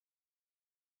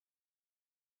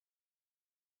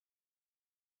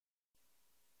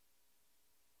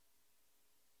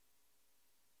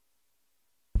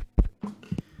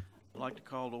I'd like to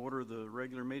call to order the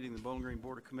regular meeting of the Bowling Green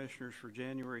Board of Commissioners for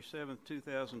January 7th,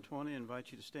 2020. I invite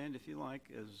you to stand if you like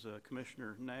as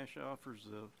Commissioner Nash offers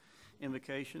the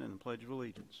invocation and the Pledge of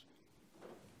Allegiance.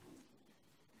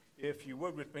 If you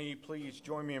would with me, please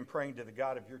join me in praying to the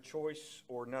God of your choice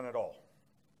or none at all.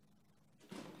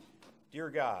 Dear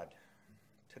God,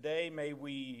 today may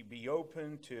we be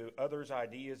open to others'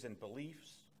 ideas and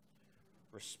beliefs,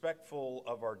 respectful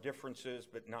of our differences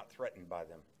but not threatened by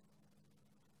them.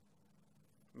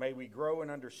 May we grow in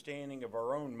understanding of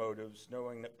our own motives,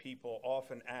 knowing that people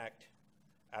often act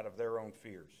out of their own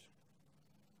fears.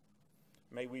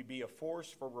 May we be a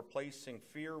force for replacing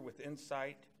fear with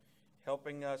insight,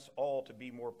 helping us all to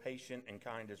be more patient and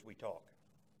kind as we talk.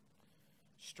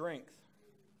 Strength.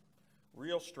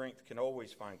 Real strength can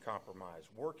always find compromise.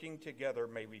 Working together,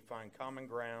 may we find common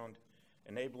ground,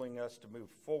 enabling us to move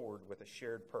forward with a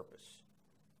shared purpose.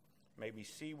 May we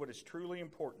see what is truly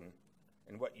important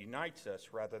and what unites us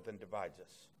rather than divides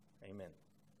us. Amen.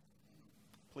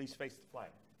 Please face the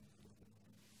flag.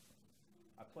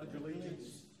 I pledge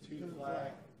allegiance to the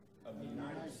flag of the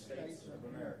United States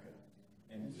of America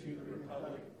and to the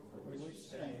republic for which it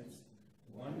stands,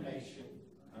 one nation,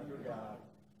 under God,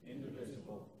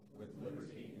 indivisible, with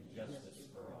liberty and justice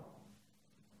for all.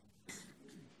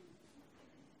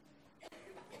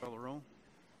 Call the roll.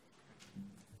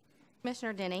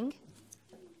 Commissioner Denning.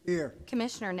 Here.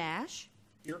 Commissioner Nash.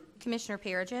 Here. Commissioner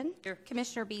Perigin. Here.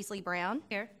 Commissioner Beasley Brown.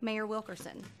 Here. Mayor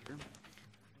Wilkerson. Sure.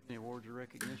 Any awards or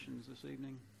recognitions this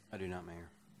evening? I do not, Mayor.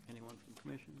 Anyone from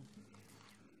Commission?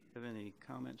 Have any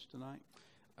comments tonight?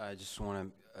 I just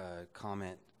want to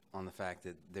comment on the fact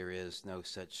that there is no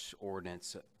such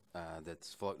ordinance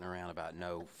that's floating around about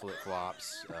no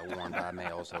flip-flops worn by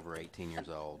males over 18 years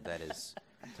old. That is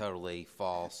totally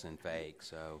false and fake,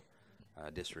 so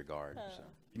disregard. So.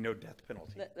 No death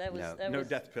penalty. No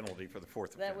death penalty for the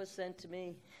fourth offense. That was sent to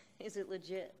me. Is it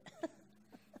legit?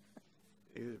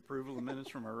 Approval of minutes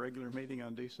from our regular meeting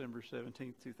on December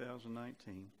 17th,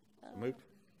 2019. Moved.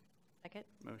 Second.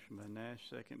 Motion by Nash,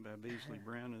 second by Beasley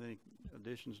Brown. Are there any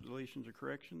additions, deletions, or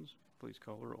corrections? Please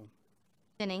call the roll.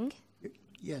 Denning.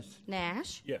 Yes.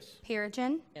 Nash. Yes.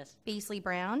 Perigin. Yes. Beasley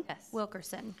Brown. Yes.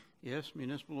 Wilkerson. Yes.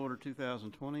 Municipal Order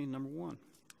 2020, number 1.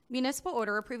 Municipal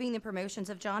order approving the promotions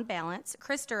of John Balance,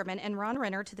 Chris Durbin, and Ron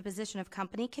Renner to the position of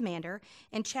Company Commander,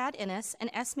 and Chad Ennis and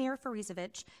Esmir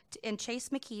Farizovich and Chase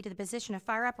McKee to the position of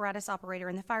Fire Apparatus Operator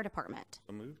in the Fire Department.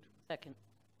 So moved. Second.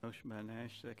 Motion by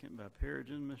Nash, second by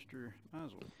Perigin. Mr.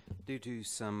 Oswald. Due to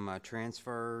some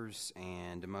transfers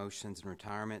and demotions and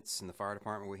retirements in the fire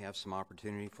department, we have some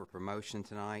opportunity for promotion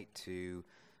tonight to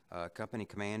company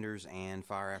commanders and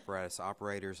fire apparatus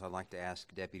operators. I'd like to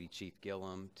ask Deputy Chief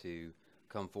Gillum to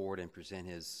come forward and present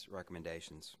his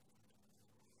recommendations.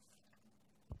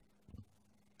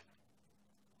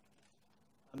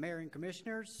 Mayor and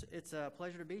Commissioners, it's a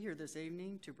pleasure to be here this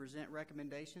evening to present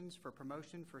recommendations for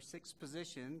promotion for 6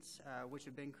 positions which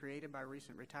have been created by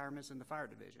recent retirements in the Fire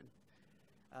Division.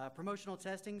 Promotional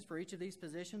testings for each of these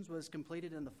positions was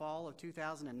completed in the fall of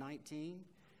 2019.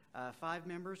 5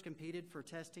 members competed for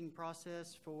testing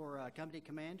process for Company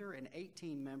Commander and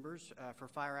 18 members for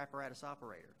Fire Apparatus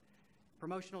Operator.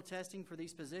 Promotional testing for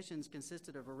these positions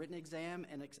consisted of a written exam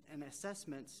and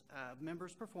assessments of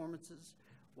members' performances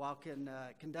while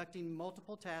conducting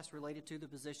multiple tasks related to the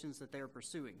positions that they are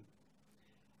pursuing.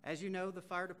 As you know, the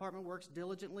fire department works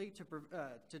diligently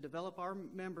to develop our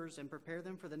members and prepare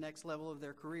them for the next level of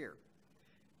their career.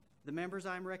 The members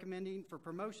I'm recommending for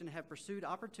promotion have pursued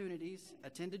opportunities,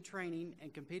 attended training,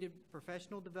 and completed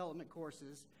professional development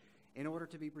courses in order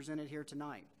to be presented here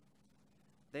tonight.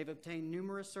 They've obtained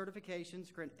numerous certifications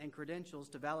and credentials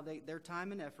to validate their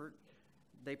time and effort.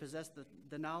 They possess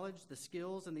the knowledge, the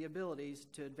skills, and the abilities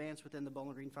to advance within the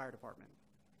Bowling Green Fire Department.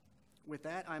 With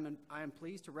that, I am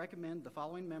pleased to recommend the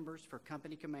following members for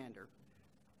Company Commander.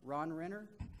 Ron Renner.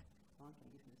 Ron, can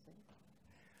you give me a second?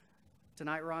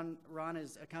 Tonight, Ron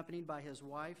is accompanied by his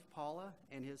wife, Paula,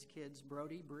 and his kids,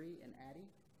 Brody, Bree, and Addie.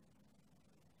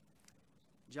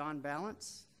 John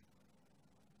Balance.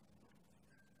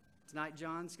 Tonight,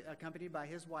 John's accompanied by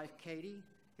his wife, Katie,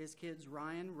 his kids,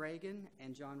 Ryan, Reagan,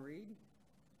 and John Reed.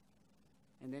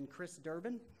 And then Chris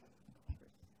Durbin.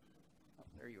 Oh,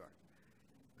 there you are.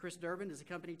 Chris Durbin is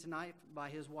accompanied tonight by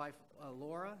his wife,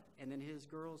 Laura, and then his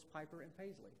girls, Piper and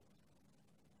Paisley.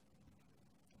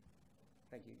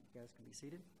 Thank you. You guys can be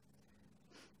seated.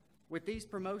 With these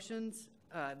promotions,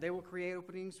 they will create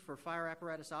openings for Fire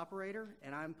Apparatus Operator,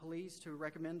 and I'm pleased to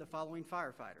recommend the following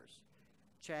firefighters.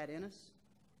 Chad Ennis.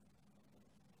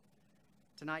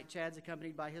 Tonight, Chad's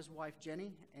accompanied by his wife,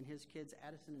 Jenny, and his kids,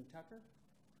 Addison and Tucker.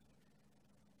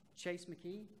 Chase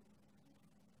McKee.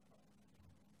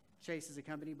 Chase is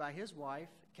accompanied by his wife,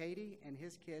 Katie, and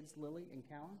his kids, Lily and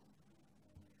Callum.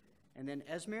 And then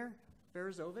Esmir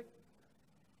Farazovic.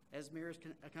 Esmir is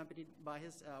accompanied by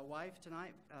his wife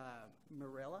tonight,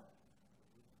 Mirella.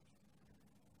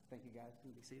 Thank you, guys.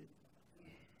 You can be seated.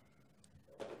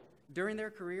 During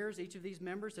their careers, each of these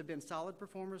members have been solid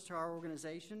performers to our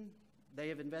organization. They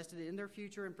have invested in their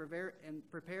future and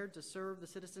prepared to serve the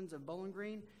citizens of Bowling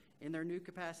Green in their new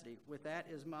capacity. With that,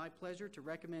 it is my pleasure to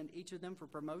recommend each of them for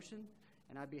promotion,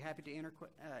 and I'd be happy to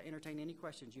entertain any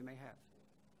questions you may have.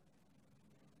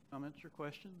 Comments or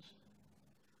questions?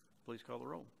 Please call the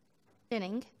roll.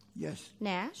 Denning. Yes.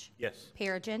 Nash. Yes.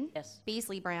 Perigin. Yes.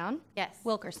 Beasley Brown. Yes.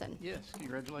 Wilkerson. Yes,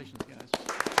 congratulations, guys.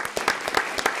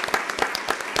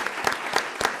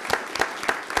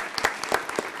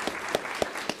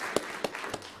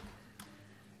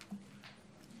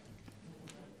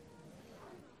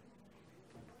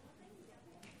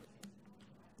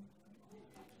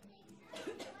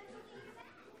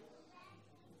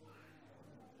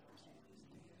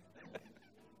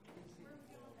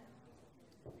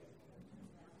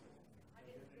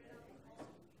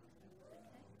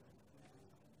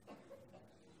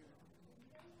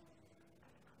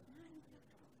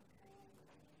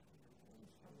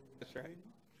 That's right.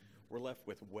 We're left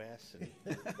with Wes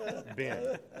and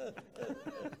Ben.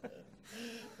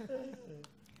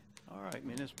 All right,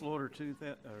 Municipal Order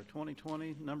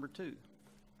 2020, number 2.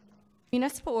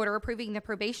 Municipal order approving the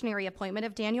probationary appointment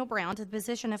of Daniel Brown to the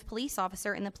position of police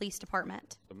officer in the police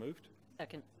department. So moved?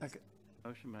 Second. Second.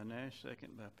 Motion by Nash,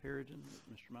 second by Perigin.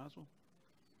 Mr. Mizel?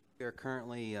 We are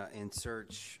currently in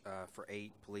search for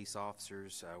 8 police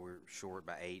officers. We're short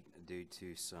by 8 due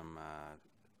to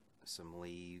some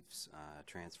leaves,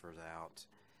 transfers out.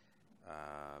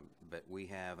 But we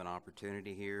have an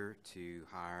opportunity here to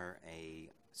hire a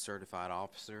certified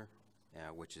officer,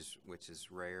 which is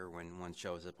rare when one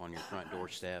shows up on your front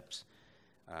doorsteps.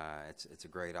 It's a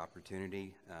great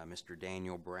opportunity. Mr.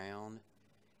 Daniel Brown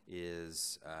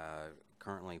is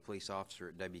currently a police officer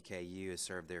at WKU, has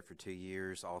served there for 2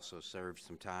 years, also served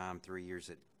some time, 3 years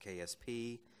at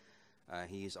KSP.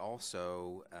 He is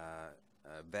also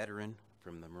a veteran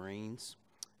from the Marines,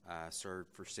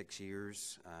 served for 6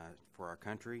 years for our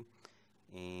country,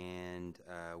 and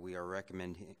we are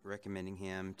recommending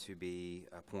him to be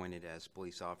appointed as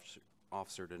police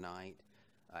officer tonight.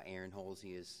 Aaron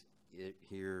Holsey is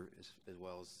here as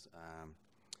well as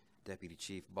Deputy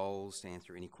Chief Bowles to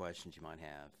answer any questions you might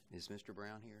have. Is Mr.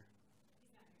 Brown here?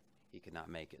 He could not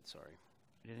make it, sorry.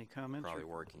 Any comments? Probably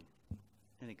working.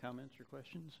 Any comments or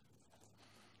questions?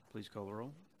 Please call the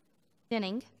roll.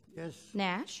 Denning. Yes.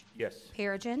 Nash. Yes.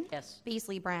 Perigin. Yes.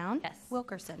 Beasley Brown. Yes.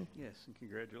 Wilkerson. Yes, and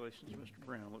congratulations, Mr.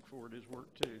 Brown. Look forward to his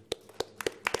work, too.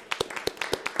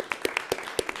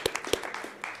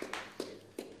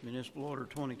 Municipal Order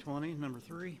 2020, number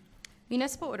 3.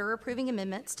 Municipal order approving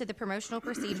amendments to the promotional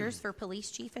procedures for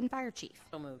police chief and fire chief.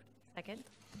 So moved. Second.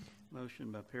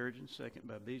 Motion by Perigin, second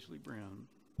by Beasley Brown.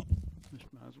 Mr.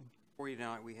 Mizel. For you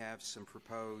tonight, we have some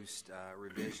proposed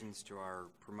revisions to our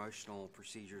promotional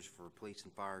procedures for police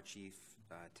and fire chief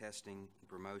testing and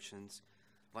promotions.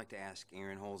 I'd like to ask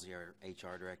Aaron Holsey, our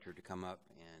HR director, to come up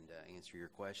and answer your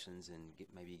questions and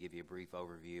maybe give you a brief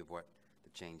overview of what the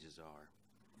changes are.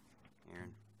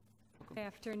 Aaron? Good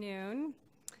afternoon.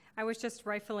 I was just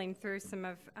rifling through some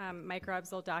of Mike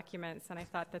Robb's old documents, and I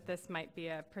thought that this might be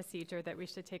a procedure that we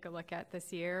should take a look at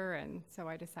this year, and so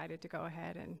I decided to go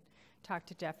ahead and talk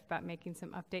to Jeff about making some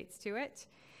updates to it.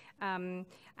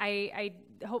 I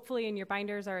hopefully in your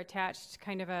binders are attached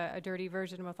kind of a dirty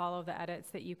version with all of the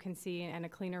edits that you can see, and a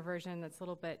cleaner version that's a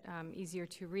little bit easier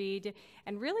to read.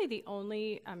 And really the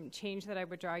only change that I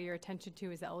would draw your attention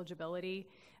to is eligibility.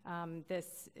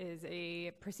 This is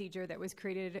a procedure that was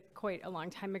created quite a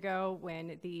long time ago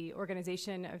when the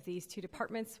organization of these two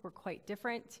departments were quite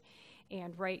different.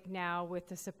 And right now, with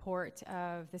the support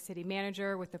of the city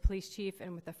manager, with the police chief,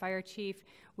 and with the fire chief,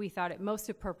 we thought it most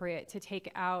appropriate to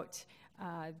take out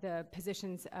the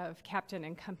positions of captain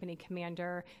and company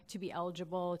commander to be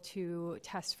eligible to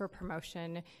test for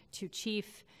promotion to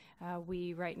chief.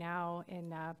 We right now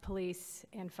in police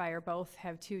and fire both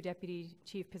have 2 deputy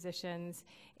chief positions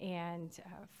and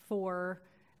 4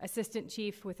 assistant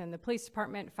chief within the police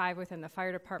department, 5 within the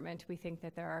fire department. We think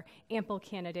that there are ample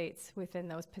candidates within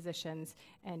those positions,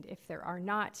 and if there are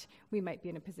not, we might be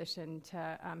in a position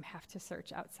to have to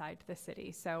search outside the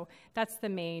city. So that's the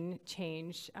main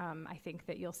change. I think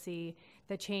that you'll see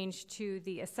The change to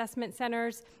the assessment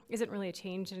centers isn't really a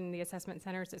change in the assessment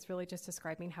centers. It's really just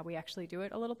describing how we actually do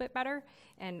it a little bit better,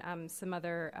 and some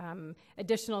other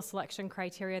additional selection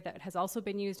criteria that has also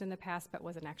been used in the past but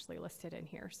wasn't actually listed in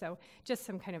here. So just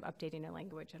some kind of updating the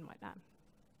language and whatnot.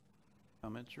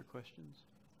 Comments or questions?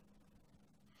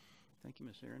 Thank you,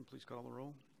 Ms. Aaron. Please call the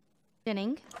roll.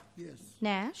 Denning. Yes.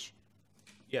 Nash.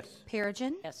 Yes.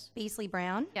 Perigin. Yes. Beasley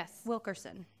Brown. Yes.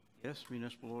 Wilkerson. Yes,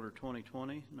 Municipal Order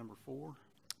 2020, number 4.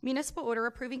 Municipal order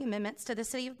approving amendments to the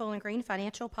City of Bowling Green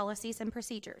financial policies and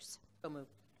procedures. So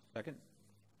moved. Second.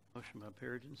 Motion by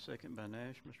Perigin, second by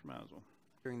Nash. Mr. Mizel.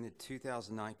 During the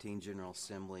 2019 General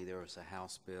Assembly, there was a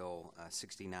House Bill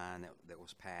 69 that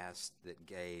was passed that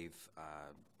gave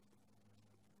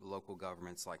local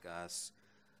governments like us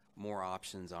more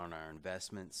options on our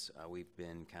investments. We've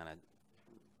been kind of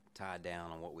tied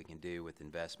down on what we can do with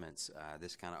investments.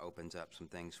 This kind of opens up some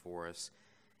things for us.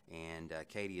 And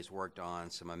Katie has worked on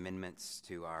some amendments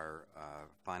to our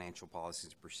financial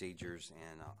policies and procedures,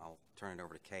 and I'll turn it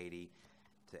over to Katie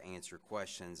to answer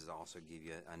questions and also give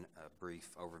you a brief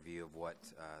overview of what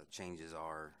changes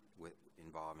are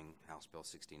involving House Bill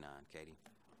 69. Katie?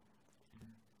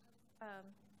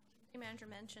 The manager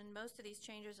mentioned most of these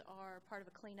changes are part of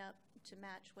a cleanup to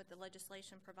match what the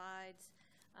legislation provides.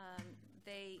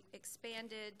 They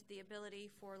expanded the ability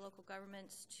for local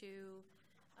governments to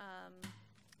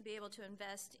be able to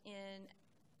invest in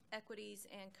equities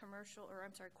and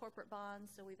corporate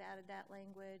bonds, so we've added that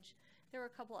language. There were a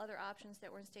couple other options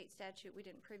that were in state statute we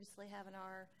didn't previously have in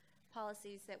our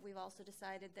policies that we've also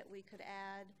decided that we could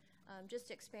add just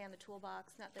to expand the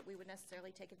toolbox, not that we would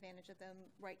necessarily take advantage of them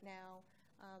right now,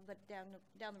 but down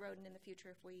the road and in the future,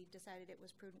 if we decided it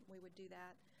was prudent, we would do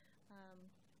that.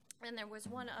 And there was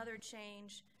one other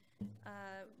change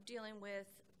dealing with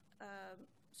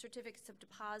certificates of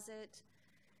deposit.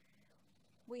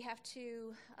 We have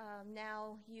to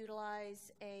now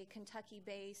utilize a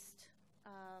Kentucky-based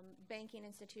banking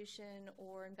institution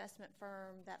or investment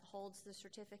firm that holds the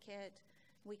certificate.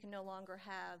 We can no longer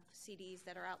have CDs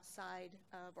that are outside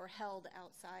of or held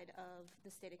outside of the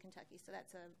state of Kentucky. So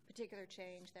that's a particular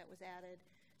change that was added.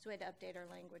 So we had to update our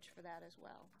language for that as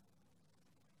well.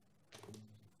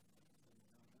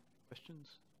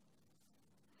 Questions?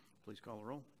 Please call the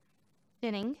roll.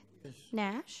 Denning. Yes.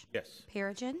 Nash. Yes.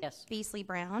 Perigin. Yes. Beasley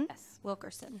Brown. Yes.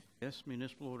 Wilkerson. Yes,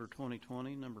 Municipal Order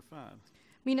 2020, number 5.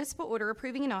 Municipal order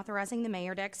approving and authorizing the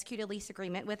mayor to execute a lease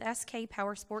agreement with SK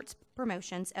Power Sports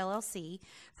Promotions, LLC,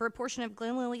 for a portion of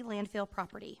Glen Lily landfill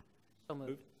property. So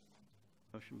moved.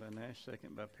 Motion by Nash,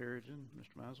 second by Perigin.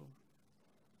 Mr. Mizel.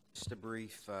 Just a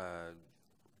brief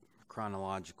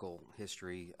chronological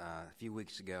history. A few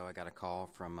weeks ago, I got a call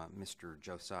from Mr.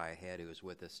 Josiah Head, who is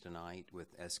with us tonight with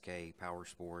SK Power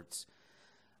Sports.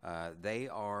 They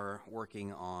are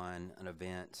working on an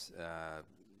event,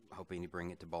 hoping to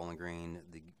bring it to Bowling Green,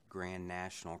 the Grand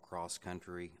National Cross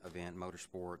Country event,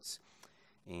 motorsports.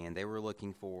 And they were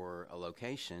looking for a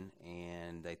location,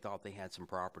 and they thought they had some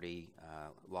property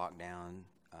locked down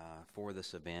for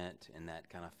this event, and that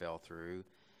kind of fell through.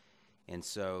 And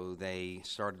so they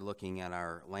started looking at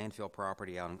our landfill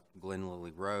property out on Glen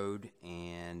Lily Road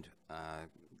and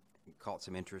caught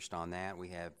some interest on that. We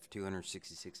have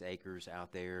 266 acres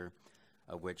out there,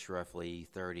 of which roughly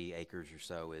 30 acres or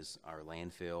so is our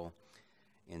landfill.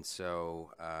 And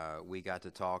so we got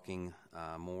to talking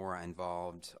more. I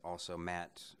involved also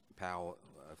Matt Powell,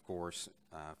 of course,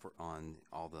 on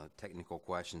all the technical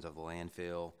questions of the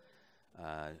landfill.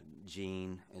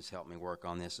 Gene has helped me work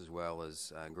on this, as well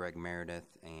as Greg Meredith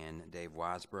and Dave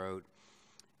Weisbrot.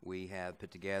 We have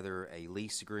put together a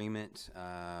lease agreement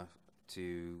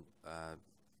to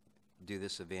do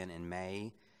this event in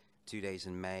May, 2 days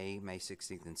in May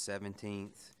 16th and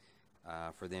 17th,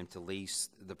 for them to lease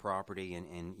the property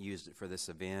and use it for this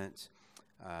event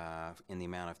in the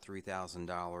amount of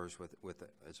 $3,000 with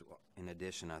in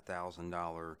addition a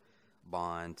 $1,000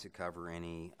 bond to cover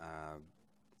any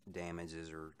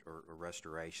damages or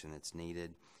restoration that's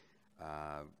needed.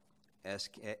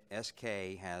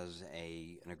 SK has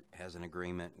an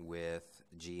agreement with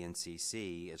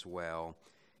GNCC as well,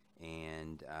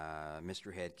 and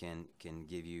Mr. Head can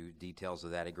give you details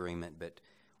of that agreement, but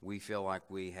we feel like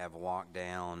we have locked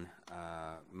down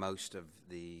most of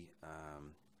the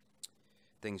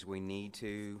things we need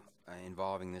to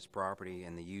involving this property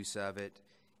and the use of it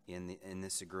in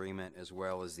this agreement, as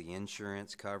well as the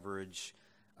insurance coverage.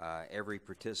 Every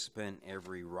participant,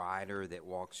 every rider that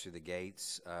walks through the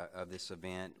gates of this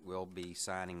event will be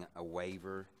signing a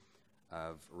waiver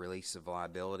of release of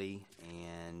liability.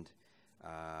 And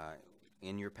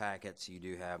in your packets, you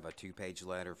do have a 2-page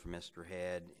letter from Mr.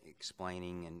 Head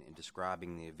explaining and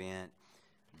describing the event.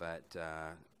 but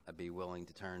I'd be willing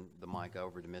to turn the mic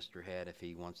over to Mr. Head if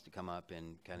he wants to come up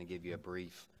and kind of give you a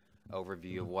brief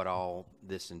overview of what all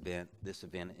this event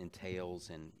entails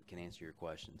and can answer your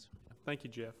questions. Thank you,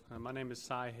 Jeff. My name is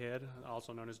Cy Head,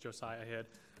 also known as Josiah Head.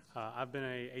 I've been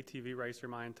a ATV racer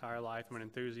my entire life. I'm an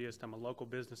enthusiast. I'm a local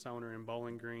business owner in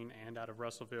Bowling Green and out of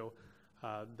Russellville.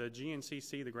 The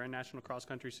GNCC, the Grand National Cross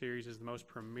Country Series, is the most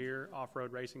premier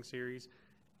off-road racing series,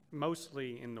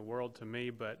 mostly in the world to me,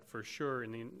 but for sure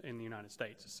in the United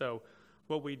States. So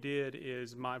what we did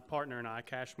is my partner and I,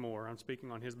 Cash Moore, I'm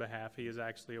speaking on his behalf. He is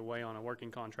actually away on a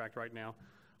working contract right now.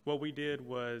 What we did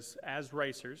was, as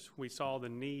racers, we saw the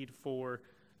need for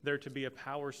there to be a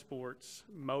power sports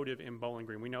motive in Bowling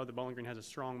Green. We know that Bowling Green has a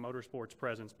strong motorsports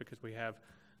presence because we have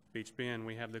Beach Bend,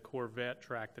 we have the Corvette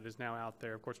track that is now out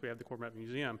there. Of course, we have the Corvette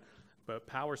Museum, but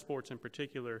power sports in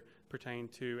particular pertain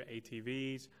to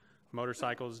ATVs,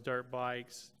 motorcycles, dirt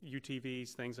bikes,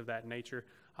 UTVs, things of that nature.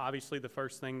 Obviously, the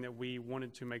first thing that we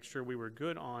wanted to make sure we were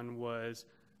good on was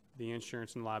the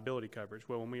insurance and liability coverage.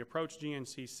 Well, when we approached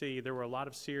GNCC, there were a lot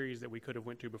of series that we could have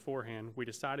went to beforehand. We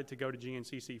decided to go to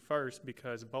GNCC first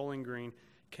because Bowling Green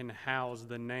can house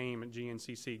the name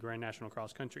GNCC, Grand National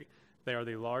Cross Country. They are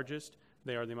the largest,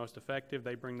 they are the most effective,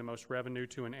 they bring the most revenue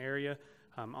to an area.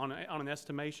 On an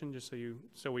estimation, just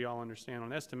so we all understand,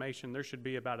 on estimation, there should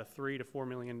be about a $3 to $4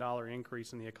 million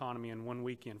increase in the economy in one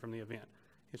weekend from the event.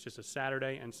 It's just a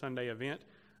Saturday and Sunday event.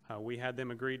 We had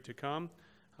them agreed to come.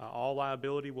 All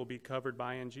liability will be covered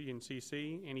by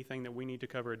GNCC. Anything that we need to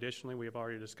cover additionally, we have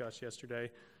already discussed yesterday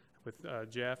with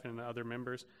Jeff and the other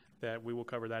members, that we will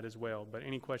cover that as well. But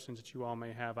any questions that you all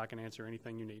may have, I can answer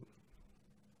anything you need.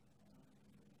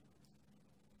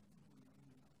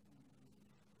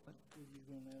 What were you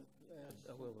gonna ask?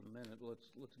 I will in a minute.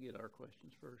 Let's get our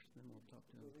questions first, then we'll talk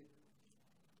to him.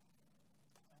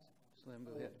 Slim,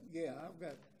 go ahead. Yeah, I've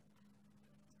got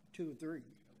 2 or 3.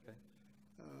 Okay.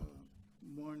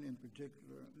 One in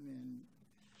particular, and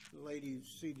the lady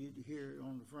seated here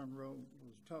on the front row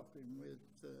was talking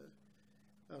with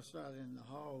us out in the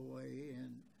hallway,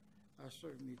 and I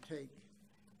certainly take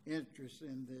interest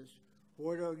in this.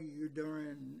 What are you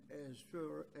doing as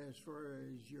far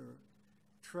as your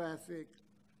traffic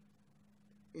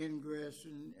ingress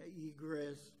and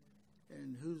egress,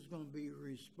 and who's going to be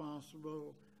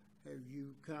responsible? Have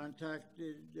you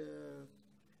contacted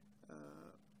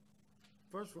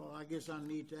first of all, I guess I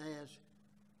need to ask,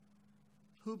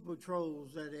 who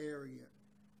patrols that area?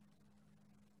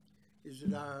 Is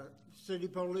it our city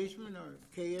policeman or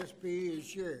KSP or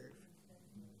sheriff?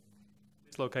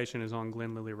 This location is on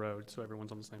Glen Lily Road, so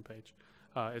everyone's on the same page.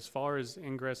 As far as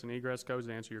ingress and egress goes,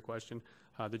 to answer your question,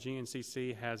 the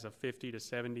GNCC has a 50 to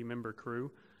 70 member crew.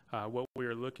 What we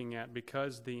are looking at,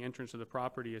 because the entrance of the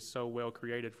property is so well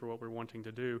created for what we're wanting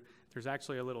to do, there's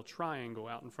actually a little triangle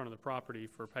out in front of the property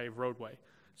for paved roadway.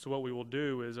 So what we will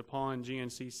do is, upon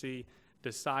GNCC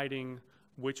deciding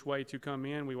which way to come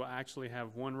in, we will actually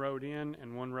have one road in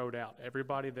and one road out.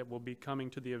 Everybody that will be coming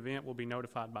to the event will be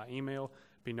notified by email,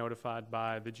 be notified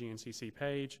by the GNCC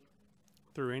page,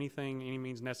 through any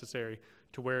means necessary,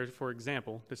 to where, for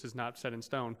example, this is not set in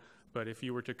stone, but if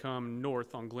you were to come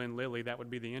north on Glen Lily, that would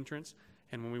be the entrance.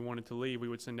 And when we wanted to leave, we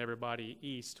would send everybody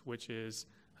east, which is,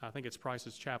 I think it's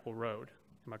Price's Chapel Road.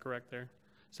 Am I correct there?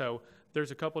 So there's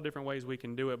a couple different ways we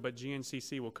can do it, but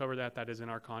GNCC will cover that. That is in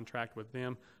our contract with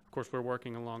them. Of course, we're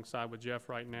working alongside with Jeff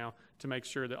right now to make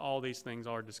sure that all these things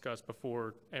are discussed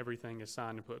before everything is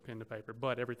signed and put pen to paper.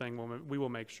 But everything, we will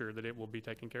make sure that it will be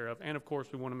taken care of. And of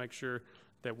course, we want to make sure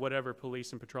that whatever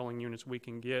police and patrolling units we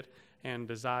can get and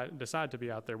decide to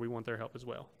be out there, we want their help as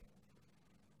well.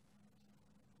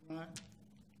 Right.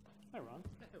 Hi, Ron.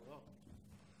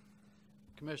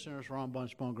 Commissioners, Ron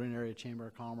Bunch, Bowling Green Area Chamber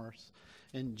of Commerce.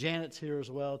 And Janet's here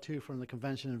as well, too, from the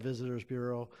Convention and Visitors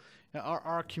Bureau.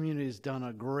 Our community has done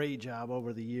a great job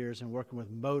over the years in working with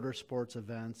motorsports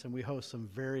events, and we host some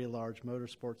very large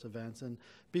motorsports events. And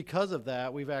because of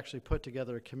that, we've actually put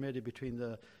together a committee between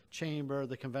the Chamber,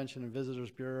 the Convention and Visitors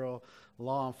Bureau,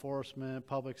 law enforcement,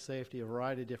 public safety, a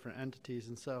variety of different entities.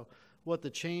 And so what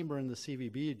the Chamber and the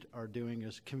CVB are doing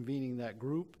is convening that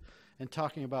group and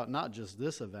talking about not just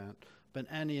this event, but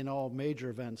any and all major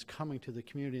events coming to the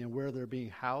community and where they're being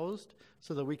housed,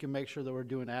 so that we can make sure that we're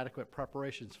doing adequate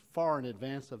preparations far in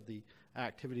advance of the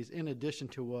activities, in addition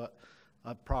to what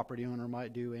a property owner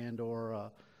might do and or a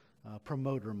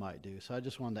promoter might do. So I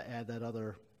just wanted to add that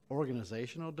other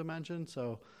organizational dimension.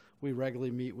 So we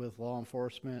regularly meet with law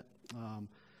enforcement,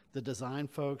 the design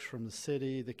folks from the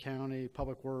city, the county,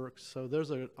 Public Works. So there's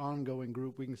an ongoing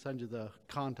group. We can send you the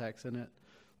contacts in it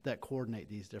that coordinate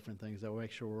these different things, that will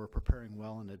make sure we're preparing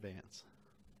well in advance.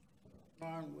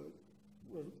 Ron,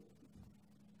 will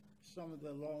some of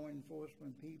the law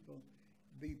enforcement people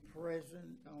be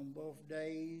present on both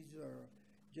days or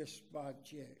just spot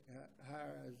check? How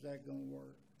is that going to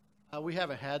work? We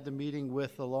haven't had the meeting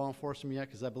with the law enforcement yet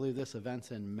because I believe this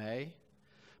event's in May.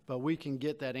 But we can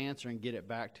get that answer and get it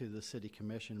back to the city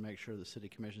commission and make sure the city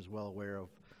commission is well aware of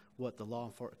what the law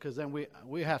enforcement, because then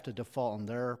we have to default on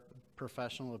their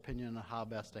professional opinion on how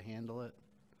best to handle it.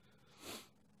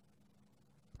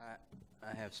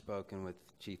 I have spoken with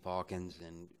Chief Hawkins,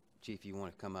 and Chief, you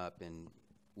want to come up, and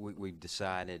we've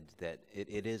decided that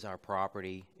it is our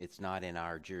property. It's not in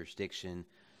our jurisdiction,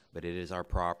 but it is our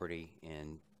property.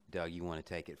 And Doug, you want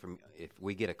to take it from, if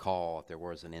we get a call, if there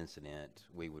was an incident,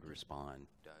 we would respond.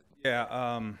 Doug.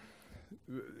 Yeah,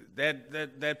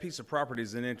 that piece of property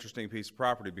is an interesting piece of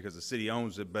property because the city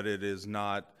owns it, but it is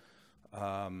not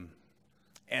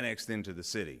annexed into the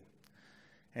city.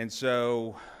 And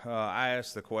so I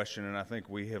asked the question, and I think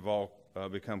we have all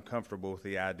become comfortable with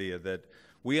the idea that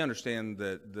we understand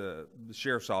that the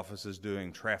sheriff's office is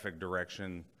doing traffic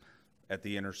direction at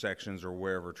the intersections or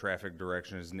wherever traffic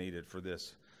direction is needed for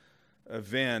this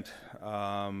event.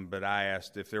 But I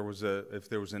asked if there was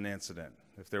an incident,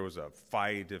 if there was a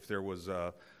fight, if there was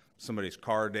somebody's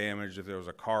car damaged, if there was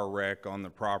a car wreck on the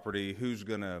property, who's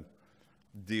going to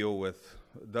deal with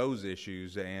those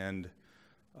issues? And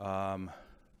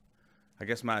I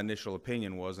guess my initial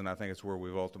opinion was, and I think it's where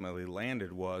we've ultimately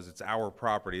landed, was it's our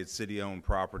property, it's city-owned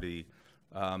property.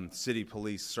 City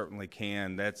police certainly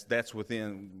can. That's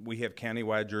within. We have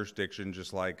countywide jurisdiction,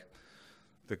 just like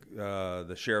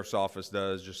the sheriff's office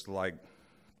does, just like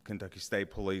Kentucky State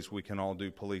Police. We can all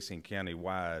do policing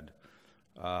countywide,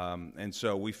 and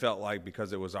so we felt like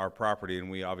because it was our property, and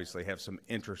we obviously have some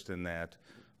interest in that,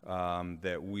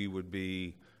 that we would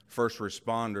be first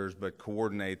responders, but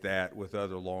coordinate that with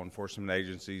other law enforcement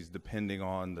agencies depending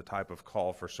on the type of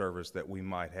call for service that we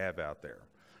might have out there.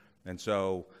 And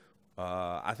so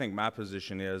I think my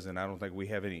position is, and I don't think we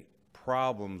have any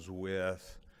problems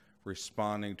with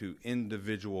responding to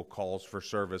individual calls for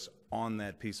service on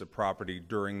that piece of property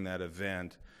during that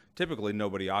event. Typically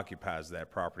nobody occupies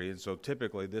that property, and so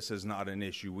typically this is not an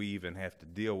issue we even have to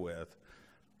deal with.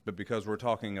 But because we're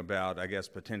talking about, I guess,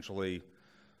 potentially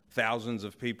thousands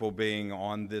of people being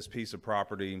on this piece of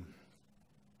property,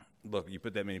 look, you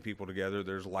put that many people together,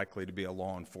 there's likely to be a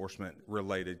law enforcement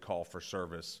related call for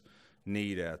service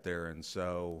need out there. And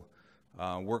so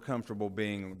we're comfortable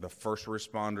being the first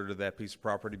responder to that piece of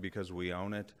property because we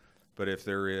own it. But if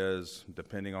there is,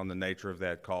 depending on the nature of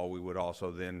that call, we would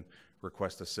also then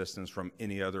request assistance from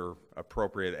any other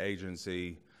appropriate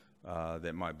agency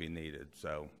that might be needed.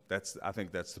 So I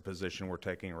think that's the position we're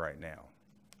taking right now.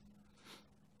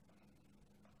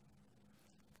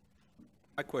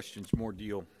 My questions more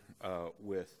deal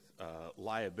with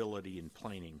liability and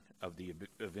planning of the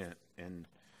event, and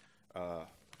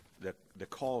the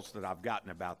calls that I've gotten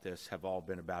about this have all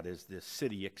been about, is the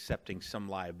city accepting some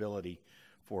liability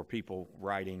for people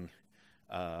riding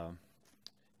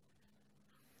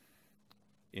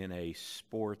in a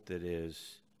sport that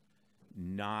is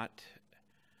not,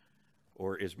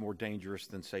 or is more dangerous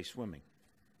than, say, swimming.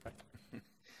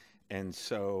 And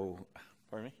so,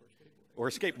 pardon me? Or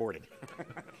skateboarding.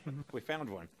 We found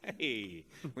one. Hey,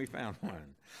 we found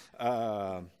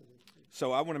one.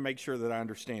 So I want to make sure that I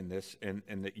understand this and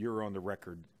that you're on the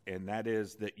record, and that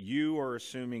is that you are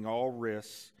assuming all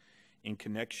risks in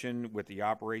connection with the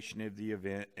operation of the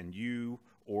event, and you,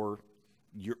 or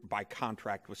you're, by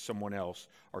contract with someone else,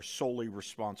 are solely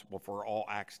responsible for all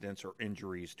accidents or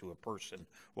injuries to a person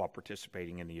while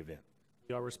participating in the event.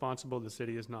 We are responsible, the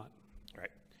city is not.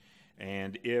 Right.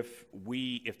 And if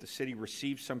the city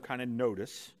receives some kind of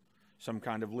notice, some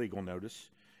kind of legal notice,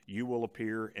 you will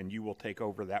appear and you will take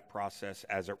over that process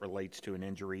as it relates to an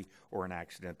injury or an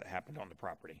accident that happened on the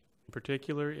property. In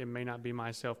particular, it may not be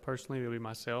myself personally, it will be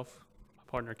myself, my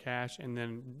partner Cash, and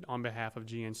then on behalf of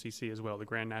GNCC as well, the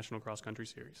Grand National Cross Country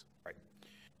Series. Right.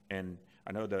 And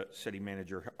I know the city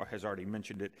manager has already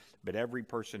mentioned it, but every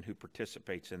person who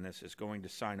participates in this is going to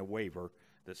sign a waiver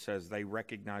that says they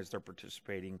recognize they're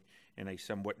participating in a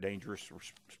somewhat dangerous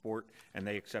sport, and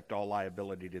they accept all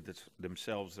liability to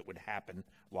themselves that would happen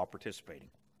while participating.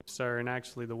 Sir, and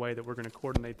actually the way that we're going to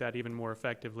coordinate that even more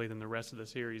effectively than the rest of the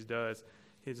series does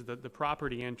is the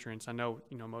property entrance. I know,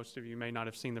 most of you may not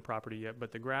have seen the property yet,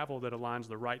 but the gravel that aligns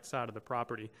the right side of the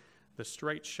property, the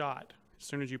straight shot, as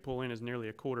soon as you pull in, is nearly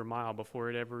a quarter mile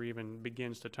before it ever even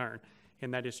begins to turn.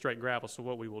 And that is straight gravel. So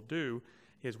what we will do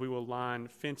is we will line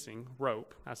fencing,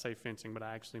 rope, I say fencing, but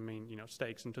I actually mean,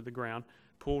 stakes into the ground,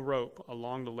 pull rope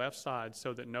along the left side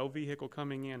so that no vehicle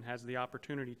coming in has the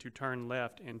opportunity to turn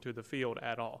left into the field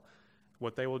at all.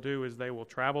 What they will do is they will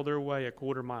travel their way a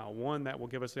quarter mile. One, that will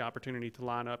give us the opportunity to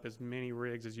line up as many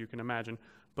rigs as you can imagine.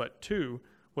 But two,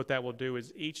 what that will do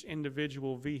is each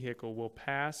individual vehicle will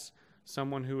pass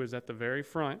someone who is at the very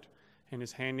front and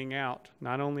is handing out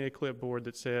not only a clipboard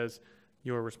that says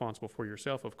you're responsible for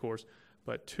yourself, of course,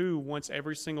 but two, once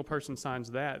every single person signs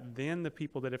that, then the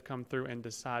people that have come through and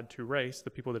decide to race,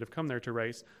 the people that have come there to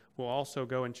race, will also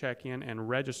go and check in and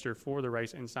register for the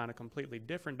race and sign a completely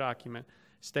different document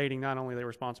stating not only they're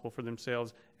responsible for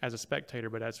themselves as a spectator,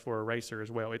 but as for a racer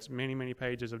as well. It's many, many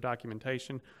pages of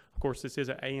documentation. Of course, this is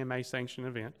an AMA-sanctioned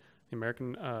event, the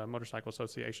American Motorcycle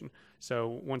Association.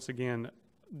 So once again,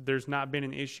 there's not been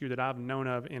an issue that I've known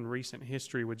of in recent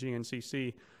history with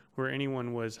GNCC where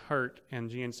anyone was hurt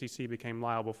and GNCC became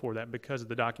liable for that because of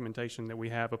the documentation that we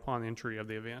have upon entry of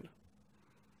the event.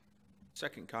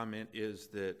 Second comment is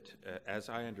that, as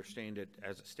I understand it,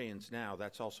 as it stands now,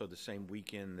 that's also the same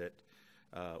weekend that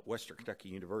Western Kentucky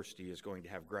University is going to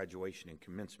have graduation and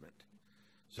commencement.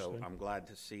 So I'm glad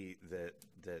to see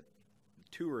that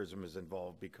tourism is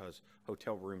involved because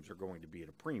hotel rooms are going to be at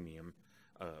a premium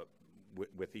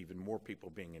with even more people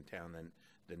being in town than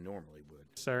normally would.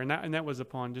 Sir, and that was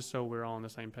upon, just so we're all on the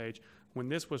same page, when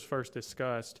this was first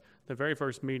discussed, the very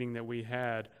first meeting that we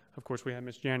had, of course, we had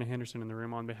Ms. Janet Henderson in the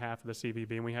room on behalf of the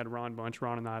CVB, and we had Ron Bunch.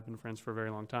 Ron and I have been friends for a very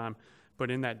long time.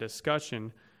 But in that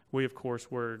discussion, we, of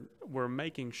course, were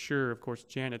making sure, of course,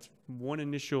 Janet's one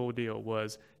initial deal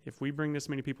was if we bring this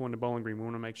many people into Bowling Green, we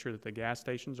want to make sure that the gas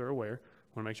stations are aware.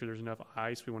 We want to make sure there's enough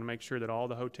ice. We want to make sure that all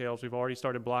the hotels, we've already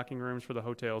started blocking rooms for the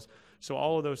hotels. So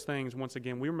all of those things, once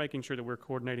again, we're making sure that we're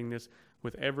coordinating this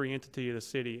with every entity of the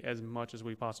city as much as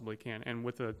we possibly can. And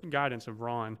with the guidance of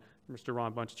Ron, Mr.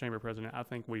 Ron Bunch, Chamber President, I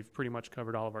think we've pretty much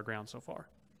covered all of our ground so far.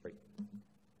 Great.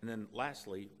 And then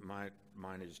lastly,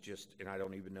 mine is just, and I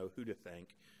don't even know who to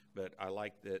thank, but I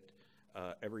like that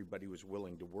everybody was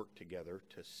willing to work together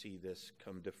to see this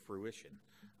come to fruition.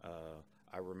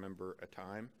 I remember a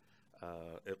time,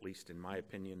 at least in my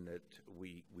opinion, that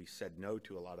we said no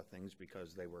to a lot of things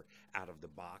because they were out of the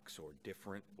box or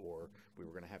different, or we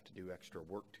were going to have to do extra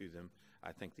work to them.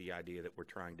 I think the idea that we're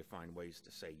trying to find ways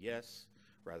to say yes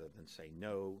rather than say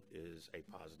no is a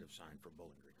positive sign for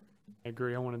Bowling Green. I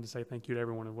agree. I wanted to say thank you to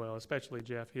everyone as well, especially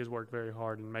Jeff. He has worked very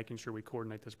hard in making sure we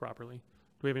coordinate this properly. Do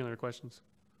we have any other questions?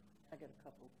 I got a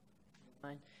couple.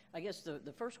 Mine. I guess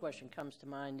the first question comes to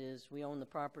mind is we own the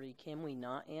property. Can we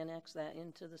not annex that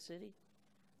into the city?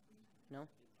 No?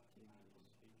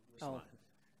 Oh.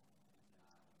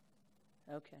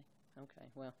 Okay.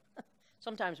 Well,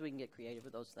 sometimes we can get creative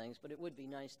with those things, but it would be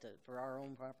nice for our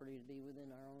own property to be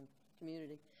within our own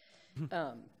community.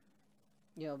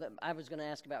 I was going to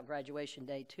ask about graduation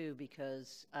day too,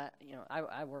 because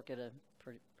I work at a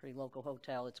pretty local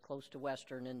hotel. It's close to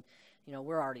Western, and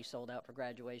we're already sold out for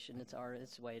graduation. It's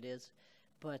the way it is.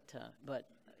 But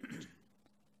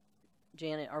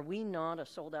Janet, are we not a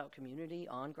sold out community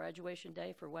on graduation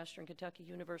day for Western Kentucky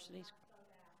universities?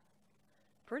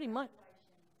 Pretty much.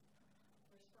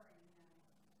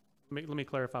 Let me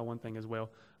clarify one thing as well,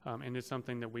 and it's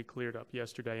something that we cleared up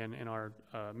yesterday in our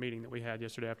meeting that we had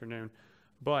yesterday afternoon.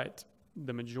 But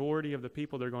the majority of the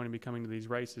people that are going to be coming to these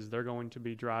races, they're going to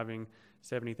be driving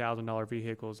 $70,000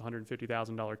 vehicles,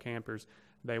 $150,000 campers.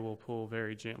 They will pull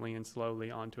very gently and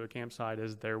slowly onto a campsite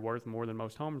as they're worth more than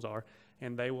most homes are,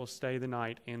 and they will stay the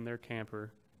night in their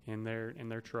camper, in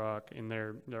their truck, in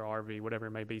their RV, whatever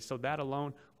it may be. So that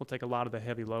alone will take a lot of the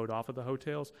heavy load off of the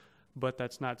hotels. But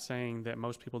that's not saying that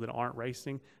most people that aren't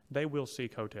racing, they will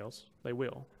seek hotels. They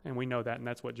will. And we know that, and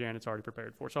that's what Janet's already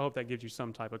prepared for. So I hope that gives you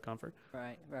some type of comfort.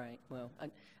 Right. Well,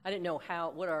 I didn't know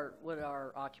what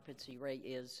our occupancy rate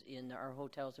is in our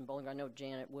hotels in Bowling Green. I know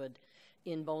Janet would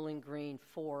in Bowling Green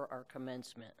for our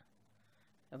commencement.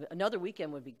 Another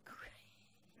weekend would be great.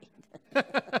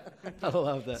 I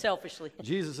love that. Selfishly.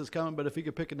 Jesus is coming, but if he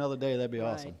could pick another day, that'd be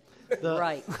awesome.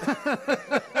 Right.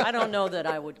 I don't know that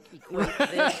I would equate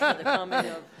this to the coming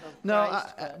of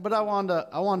Christ. But I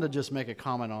wanted to just make a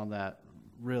comment on that.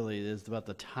 Really, is about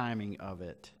the timing of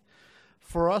it.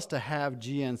 For us to have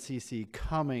GNCC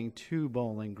coming to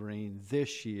Bowling Green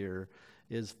this year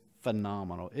is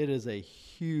phenomenal. It is a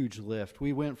huge lift.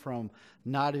 We went from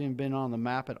not even being on the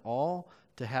map at all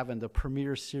to having the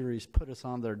Premier Series put us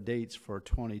on their dates for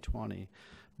 2020.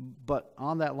 But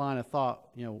on that line of thought,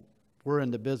 we're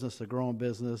in the business of growing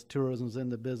business. Tourism's in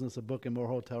the business of booking more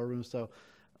hotel rooms. So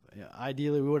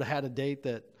ideally, we would have had a date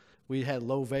that we had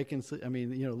low vacancy,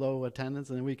 low attendance,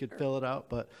 and then we could fill it out.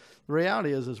 But the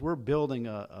reality is we're building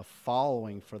a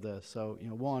following for this. So,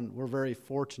 one, we're very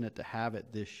fortunate to have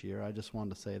it this year. I just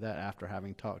wanted to say that after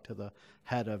having talked to the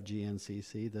head of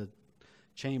GNCC, that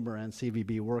Chamber and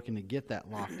CVB working to get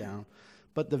that lockdown.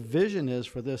 But the vision is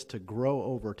for this to grow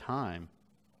over time.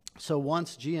 So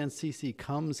once GNCC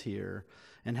comes here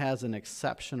and has an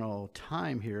exceptional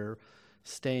time here,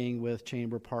 staying with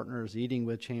chamber partners, eating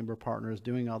with chamber partners,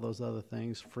 doing all those other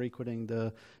things, frequenting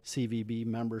the CVB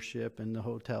membership and the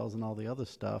hotels and all the other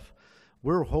stuff,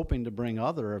 we're hoping to bring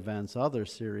other events, other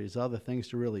series, other things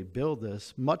to really build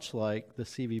this, much like the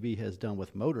CVB has done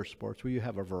with motorsports, where you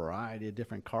have a variety of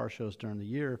different car shows during the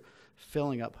year,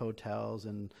 filling up hotels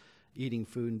and eating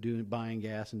food and buying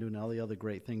gas and doing all the other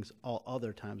great things all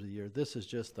other times of the year. This is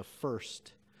just the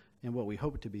first in what we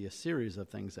hope to be a series of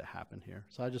things that happen here.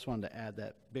 So I just wanted to add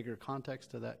that bigger context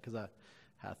to that, because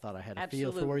I thought I had a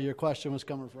feel for where your question was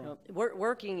coming from.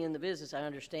 Working in the business, I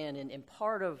understand, and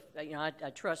part of,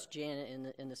 I trust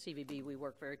Janet in the CVB. We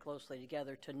work very closely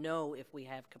together to know if we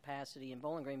have capacity in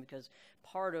Bowling Green, because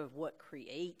part of what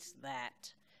creates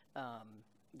that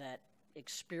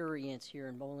experience here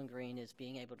in Bowling Green is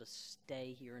being able to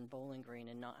stay here in Bowling Green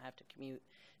and not have to commute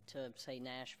to, say,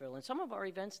 Nashville. And some of our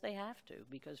events they have to,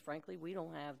 because frankly we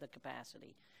don't have the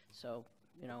capacity. So,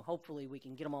 hopefully we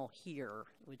can get them all here,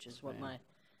 which is what my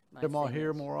get them all thing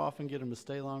here is. more often, get them to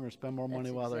stay longer, spend more money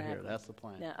That's while they're here. exactly. That's the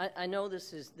plan. Now, I know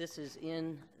this is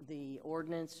in the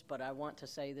ordinance, but I want to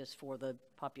say this for the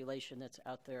population that's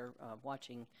out there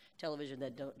watching television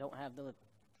that don't have the,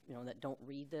 that don't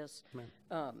read this.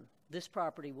 This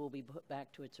property will be put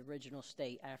back to its original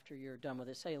state after you're done with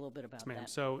it. Say a little bit about Ma'am, that.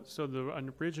 so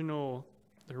the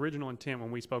original intent when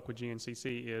we spoke with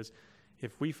GNCC is,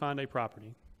 if we find a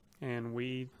property and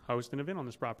we host an event on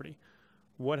this property,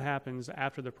 what happens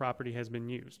after the property has been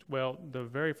used? Well, the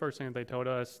very first thing that they told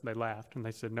us, they laughed and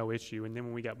they said no issue. And then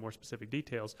when we got more specific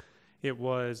details, it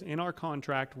was in our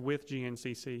contract with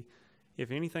GNCC,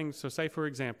 if anything, so say for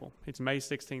example, it's May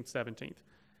 16th, 17th,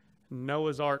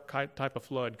 Noah's Ark type of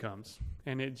flood comes,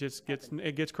 and it just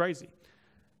gets crazy.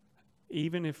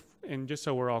 Even if, and just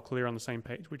so we're all clear on the same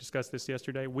page, we discussed this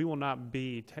yesterday, we will not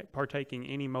be partaking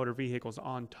any motor vehicles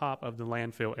on top of the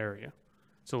landfill area.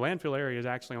 So landfill area is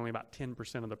actually only about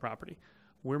 10% of the property.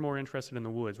 We're more interested in the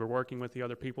woods. We're working with the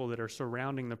other people that are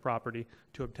surrounding the property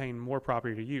to obtain more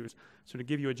property to use. So to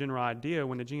give you a general idea,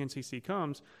 when the GNCC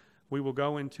comes, we will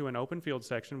go into an open field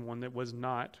section, one that was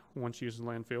not once used as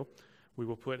landfill. We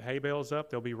will put hay bales up.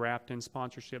 They'll be wrapped in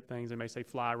sponsorship things. They may say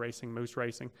fly racing, moose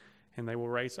racing, and they will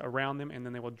race around them, and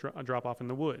then they will drop off in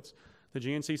the woods. The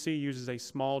GNCC uses a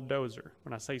small dozer.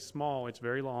 When I say small, it's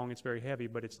very long, it's very heavy,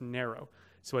 but it's narrow.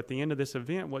 So at the end of this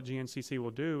event, what GNCC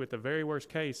will do, at the very worst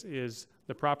case, is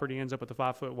the property ends up with a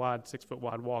 5-foot wide, 6-foot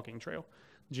wide walking trail.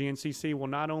 GNCC will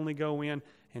not only go in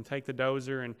and take the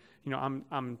dozer, and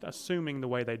I'm assuming the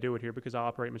way they do it here, because I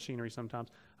operate machinery sometimes,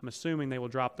 I'm assuming they will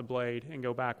drop the blade and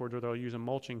go backwards, or they'll use a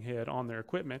mulching head on their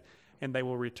equipment, and they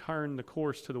will return the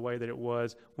course to the way that it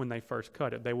was when they first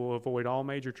cut it. They will avoid all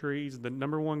major trees. The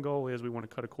number one goal is we want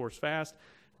to cut a course fast.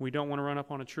 We don't want to run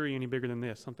up on a tree any bigger than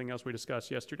this, something else we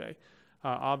discussed yesterday.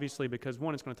 Obviously, because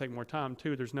one, it's going to take more time.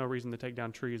 Two, there's no reason to take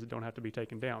down trees that don't have to be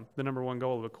taken down. The number one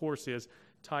goal of a course is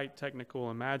tight,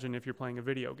 technical. Imagine if you're playing a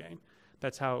video game.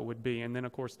 That's how it would be. And then,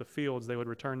 of course, the fields, they would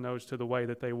return those to the way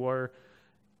that they were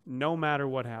no matter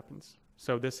what happens.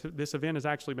 So this event has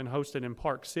actually been hosted in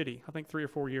Park City, I think 3 or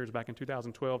 4 years back in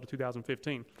 2012 to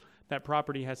 2015. That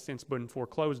property has since been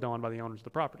foreclosed on by the owners of the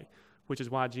property, which is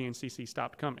why GNCC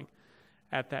stopped coming.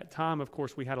 At that time, of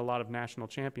course, we had a lot of national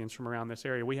champions from around this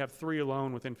area. We have 3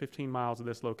 alone within 15 miles of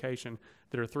this location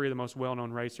that are 3 of the most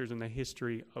well-known racers in the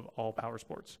history of all power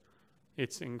sports.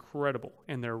 It's incredible,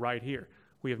 and they're right here.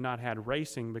 We have not had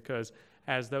racing because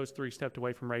as those 3 stepped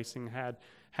away from racing,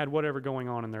 had whatever going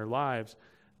on in their lives,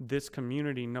 this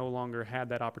community no longer had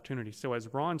that opportunity. So as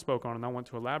Ron spoke on, and I want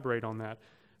to elaborate on that,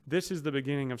 this is the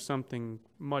beginning of something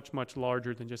much, much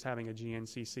larger than just having a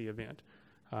GNCC event.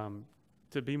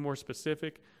 To be more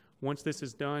specific, once this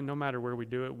is done, no matter where we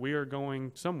do it, we are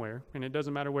going somewhere, and it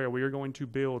doesn't matter where, we are going to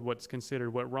build what's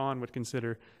considered, what Ron would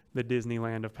consider the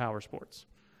Disneyland of power sports.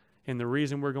 And the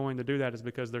reason we're going to do that is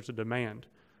because there's a demand.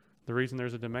 The reason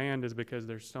there's a demand is because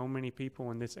there's so many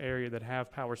people in this area that have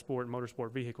power sport and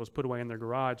motorsport vehicles put away in their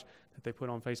garage that they put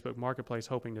on Facebook Marketplace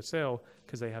hoping to sell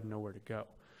because they have nowhere to go.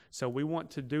 So we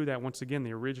want to do that. Once again,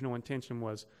 the original intention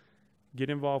was get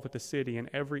involved with the city and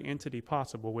every entity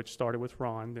possible, which started with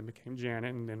Ron, then became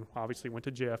Janet, and then obviously went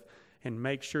to Jeff, and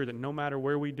make sure that no matter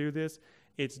where we do this,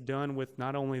 it's done with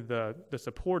not only the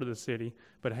support of the city,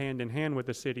 but hand in hand with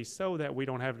the city so that we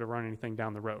don't have to run anything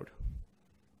down the road.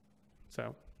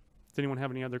 So, does anyone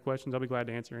have any other questions? I'll be glad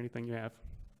to answer anything you have.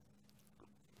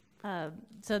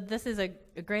 So this is a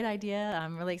great idea.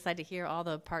 I'm really excited to hear all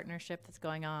the partnership that's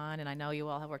going on, and I know you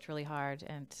all have worked really hard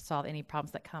and to solve any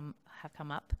problems that have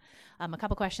come up. A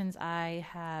couple questions I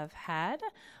have had,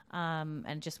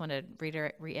 and just want to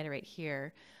reiterate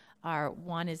here.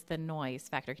 One is the noise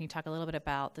factor. Can you talk a little bit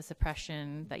about the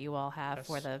suppression that you all have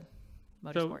for the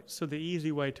motorsports? So the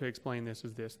easy way to explain this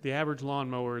is this. The average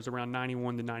lawnmower is around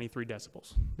 91 to 93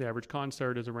 decibels. The average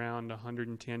concert is around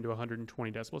 110 to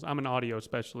 120 decibels. I'm an audio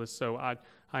specialist, so I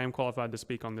am qualified to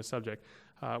speak on this subject.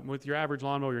 With your average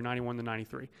lawnmower, you're 91 to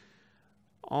 93.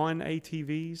 On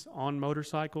ATVs, on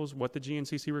motorcycles, what the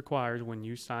GNCC requires when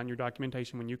you sign your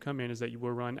documentation, when you come in, is that you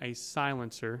will run a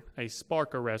silencer, a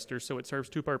spark arrestor, so it serves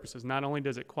two purposes. Not only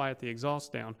does it quiet the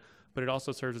exhaust down, but it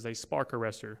also serves as a spark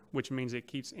arrestor, which means it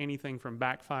keeps anything from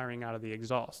backfiring out of the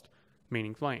exhaust,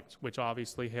 meaning flames, which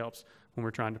obviously helps when we're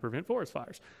trying to prevent forest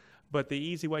fires. But the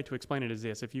easy way to explain it is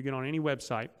this. If you get on any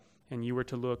website and you were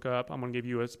to look up, I'm going to give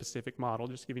you a specific model,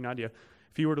 just to give you an idea.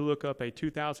 If you were to look up a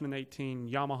 2018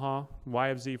 Yamaha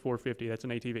YFZ 450, that's an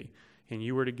ATV, and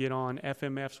you were to get on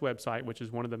FMF's website, which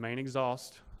is one of the main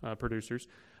exhaust producers,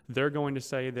 they're going to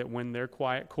say that when their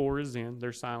quiet core is in,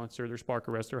 their silencer, their spark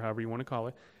arrestor, however you want to call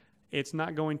it, it's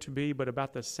not going to be but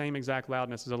about the same exact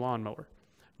loudness as a lawnmower.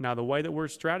 Now, the way that we're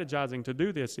strategizing to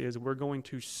do this is we're going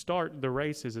to start the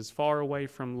races as far away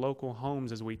from local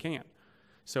homes as we can.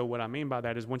 So what I mean by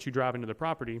that is once you drive into the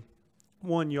property,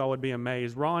 one, you all would be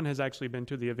amazed. Ron has actually been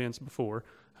to the events before.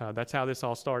 That's how this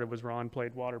all started, was Ron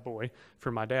played water boy for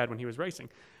my dad when he was racing.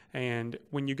 And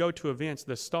when you go to events,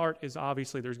 the start is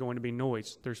obviously there's going to be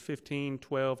noise. There's 15,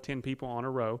 12, 10 people on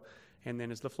a row. And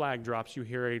then as the flag drops, you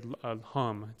hear a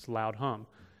hum. It's a loud hum.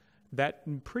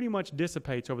 That pretty much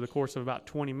dissipates over the course of about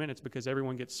 20 minutes because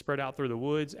everyone gets spread out through the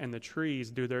woods and the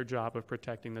trees do their job of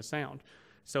protecting the sound.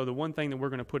 So the one thing that we're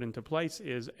going to put into place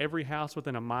is every house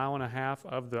within 1.5 miles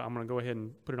of the, I'm going to go ahead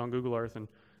and put it on Google Earth and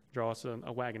draw us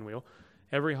a wagon wheel.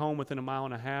 Every home within 1.5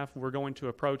 miles, we're going to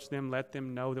approach them, let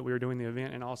them know that we are doing the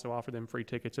event, and also offer them free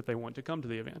tickets if they want to come to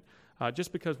the event.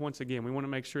 Just because, once again, we want to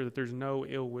make sure that there's no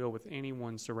ill will with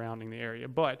anyone surrounding the area.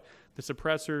 But the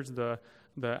suppressors, the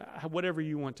whatever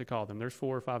you want to call them, there's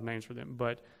 4 or 5 names for them,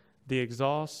 but the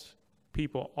exhaust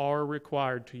people are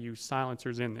required to use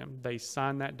silencers in them. They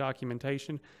sign that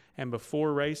documentation, and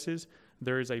before races,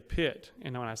 there is a pit.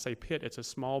 And when I say pit, it's a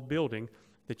small building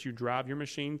that you drive your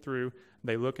machine through.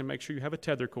 They look and make sure you have a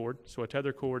tether cord. So a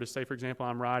tether cord is, say, for example,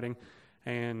 I'm riding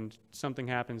and something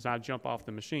happens, I jump off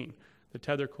the machine. The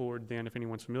tether cord then, if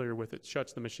anyone's familiar with it,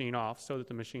 shuts the machine off so that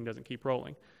the machine doesn't keep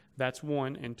rolling. That's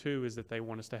one. And two is that they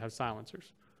want us to have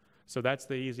silencers. So that's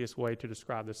the easiest way to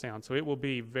describe the sound. So it will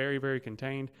be very, very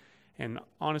contained. And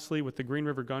honestly, with the Green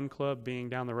River Gun Club being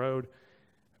down the road,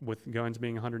 with guns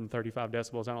being 135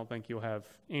 decibels, I don't think you'll have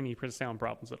any sound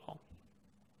problems at all.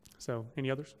 So, any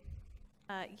others?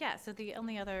 Yeah, so the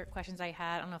only other questions I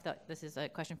had, I don't know if this is a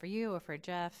question for you or for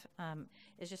Jeff,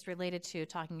 is just related to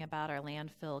talking about our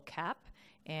landfill cap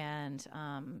and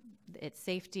its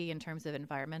safety in terms of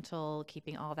environmental,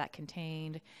 keeping all that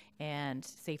contained, and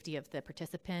safety of the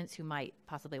participants who might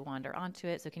possibly wander onto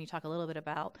it. So can you talk a little bit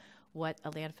about what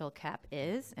a landfill cap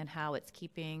is and how it's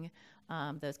keeping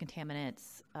those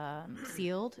contaminants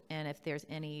sealed, and if there's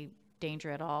any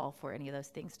danger at all for any of those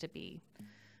things to be?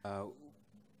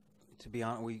 To be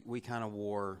honest, we kind of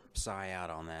wore Cy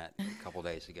out on that a couple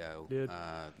days ago.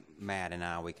 Matt and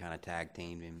I, we kind of tag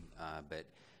teamed him. But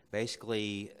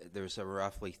basically, there's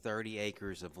roughly 30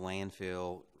 acres of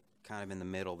landfill kind of in the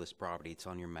middle of this property. It's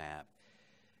on your map.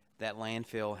 That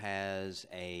landfill has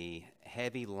a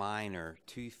heavy liner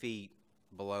 2 feet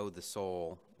below the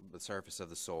soil, the surface of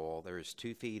the soil. There is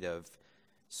 2 feet of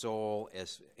soil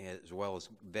as well as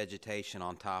vegetation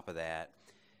on top of that.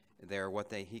 There are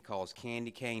what he calls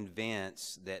candy cane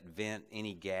vents that vent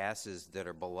any gases that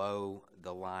are below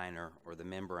the liner or the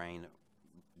membrane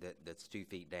that's 2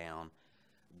 feet down.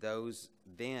 Those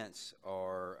vents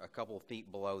are a couple of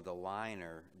feet below the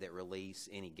liner that release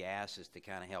any gases to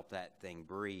kind of help that thing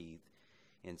breathe.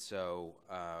 And so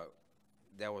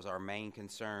that was our main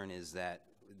concern, is that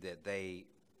they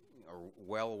are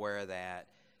well aware of that.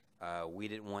 We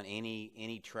didn't want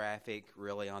any traffic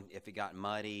really on, if it got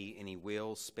muddy, any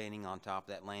wheels spinning on top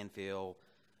of that landfill.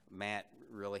 Matt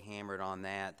really hammered on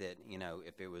that, you know,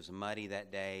 if it was muddy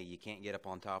that day, you can't get up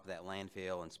on top of that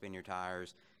landfill and spin your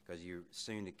tires because you're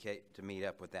soon to meet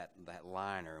up with that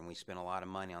liner, and we spent a lot of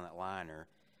money on that liner.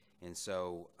 And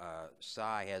so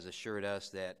Cy has assured us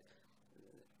that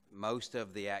most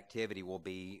of the activity will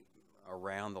be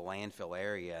around the landfill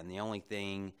area, and the only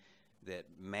thing that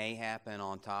may happen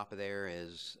on top of there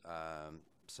is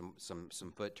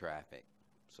some foot traffic.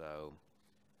 So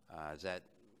does that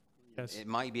Yes. It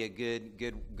might be a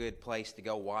good place to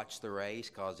go watch the race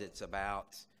because it's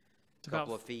about a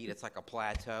couple of feet. It's like a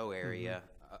plateau area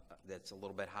that's a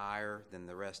little bit higher than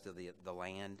the rest of the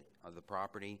land of the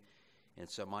property. And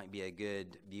so it might be a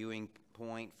good viewing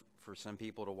point for some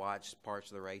people to watch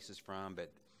parts of the races from,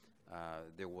 but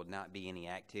there will not be any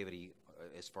activity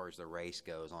as far as the race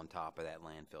goes on top of that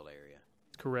landfill area.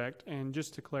 Correct. And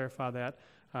just to clarify that,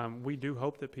 we do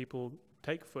hope that people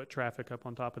take foot traffic up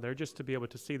on top of there just to be able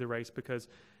to see the race, because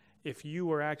if you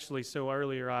were actually, so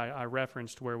earlier I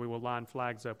referenced where we will line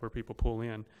flags up where people pull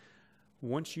in.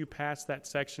 Once you pass that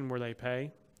section where they pay,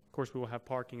 of course we will have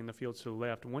parking in the fields to the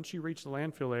left. Once you reach the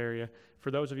landfill area,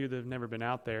 for those of you that have never been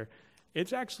out there,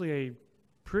 it's actually a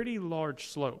pretty large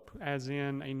slope, as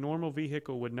in a normal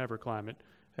vehicle would never climb it.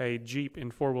 A Jeep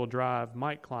in four-wheel drive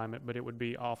might climb it, but it would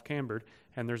be off-cambered,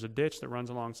 and there's a ditch that runs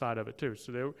alongside of it too.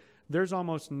 So there's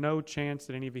almost no chance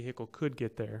that any vehicle could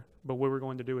get there, but what we're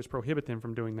going to do is prohibit them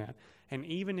from doing that. And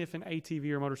even if an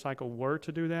ATV or motorcycle were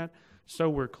to do that, so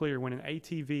we're clear, when an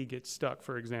ATV gets stuck,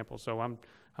 for example, so I'm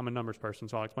a numbers person,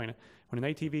 so I'll explain it. When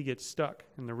an ATV gets stuck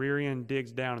and the rear end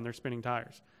digs down and they're spinning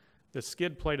tires, the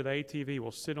skid plate of the ATV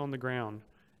will sit on the ground,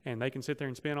 and they can sit there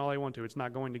and spin all they want to. It's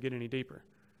not going to get any deeper.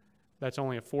 That's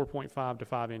only a 4.5 to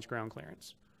 5 inch ground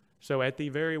clearance. So at the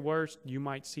very worst, you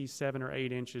might see 7 or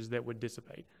 8 inches that would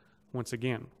dissipate. Once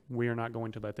again, we are not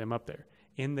going to let them up there.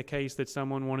 In the case that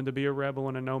someone wanted to be a rebel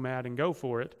and a nomad and go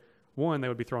for it, one, they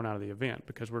would be thrown out of the event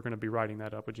because we're going to be writing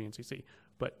that up with GNCC.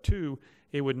 But two,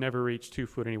 it would never reach 2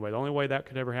 foot anyway. The only way that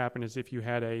could ever happen is if you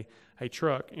had a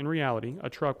truck, in reality, a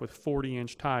truck with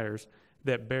 40-inch tires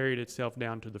that buried itself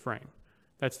down to the frame.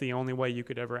 That's the only way you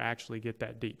could ever actually get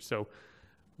that deep. So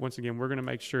once again, we're going to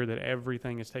make sure that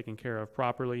everything is taken care of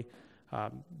properly.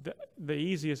 The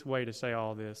easiest way to say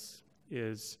all this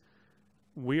is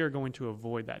we are going to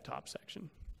avoid that top section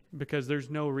because there's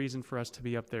no reason for us to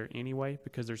be up there anyway,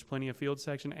 because there's plenty of field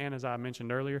section. And as I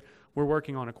mentioned earlier, we're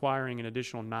working on acquiring an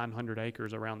additional 900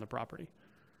 acres around the property.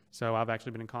 So I've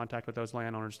actually been in contact with those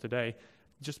landowners today,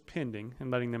 just pending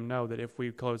and letting them know that if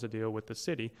we close a deal with the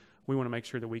city, we want to make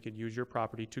sure that we could use your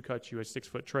property to cut you a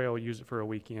 6-foot trail, use it for a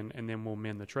weekend, and then we'll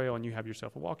mend the trail and you have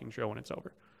yourself a walking trail when it's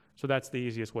over. So that's the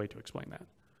easiest way to explain that.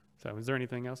 So is there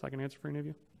anything else I can answer for any of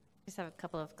you? I just have a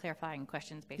couple of clarifying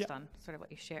questions based on sort of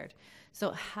what you shared.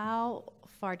 So how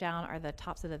far down are the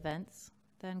tops of the vents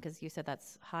then? Because you said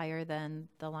that's higher than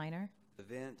the liner. The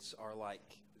vents are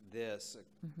like this,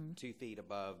 2 feet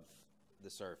above the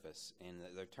surface, and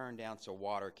they're turned down so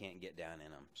water can't get down in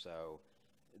them. So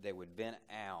they would vent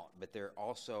out, but they're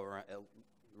also around,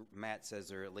 Matt says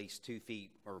they're at least 2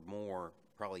 feet or more,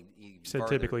 probably even said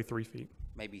further, typically 3 feet.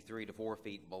 Maybe 3 to 4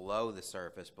 feet below the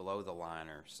surface, below the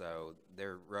liner. So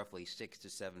they're roughly 6 to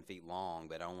 7 feet long,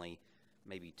 but only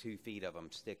maybe 2 feet of them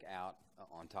stick out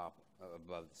on top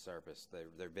above the surface.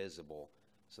 They're visible.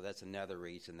 So that's another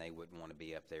reason they wouldn't want to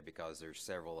be up there, because there's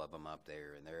several of them up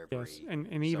there, and they're every Yes, and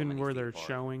even so where many they're feet apart.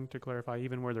 showing, to clarify,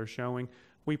 even where they're showing,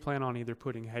 we plan on either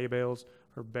putting hay bales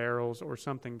or barrels or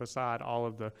something beside all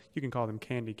of the, you can call them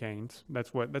candy canes.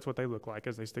 That's what they look like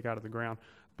as they stick out of the ground.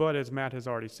 But as Matt has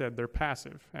already said, they're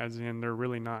passive, as in they're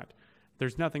really not.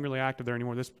 There's nothing really active there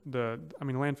anymore. The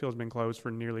landfill has been closed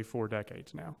for nearly 4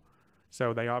 decades now.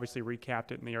 So they obviously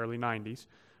recapped it in the early 90s.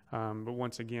 But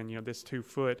once again, this 2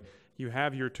 foot, you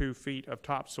have your 2 feet of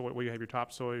topsoil. Well, you have your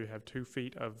topsoil, you have 2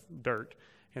 feet of dirt.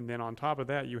 And then on top of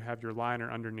that, you have your liner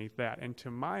underneath that. And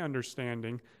to my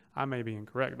understanding, I may be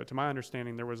incorrect, but to my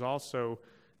understanding, there was also,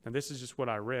 and this is just what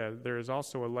I read, there is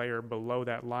also a layer below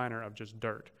that liner of just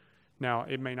dirt. Now,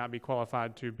 it may not be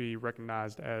qualified to be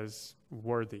recognized as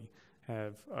worthy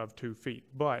of 2 feet.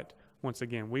 But once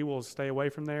again, we will stay away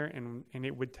from there, and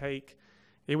it would take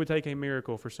a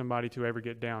miracle for somebody to ever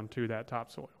get down to that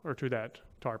topsoil or to that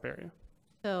tarp area.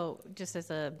 So just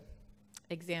as a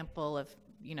example of,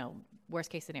 worst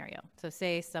case scenario. So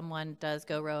say someone does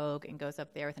go rogue and goes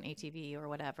up there with an ATV or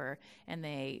whatever, and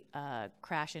they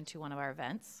crash into one of our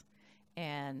vents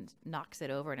and knocks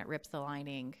it over and it rips the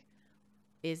lining.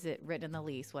 Is it written in the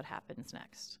lease what happens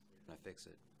next? They're gonna fix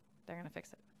it. They're going to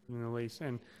fix it. In the lease.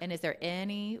 And is there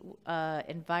any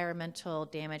environmental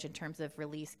damage in terms of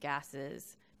release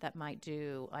gases that might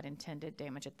do unintended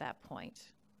damage at that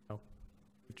point? No.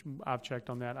 I've checked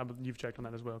on that. You've checked on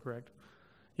that as well, correct?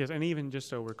 Yes, and even just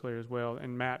so we're clear as well,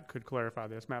 and Matt could clarify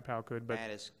this, Matt Powell could. But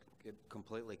Matt is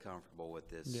completely comfortable with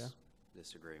this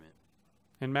agreement.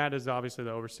 And Matt is obviously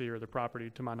the overseer of the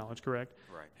property, to my knowledge, correct?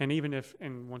 Right. And even if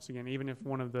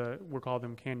one of the, we'll call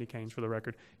them candy canes for the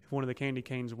record, if one of the candy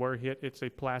canes were hit, it's a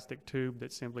plastic tube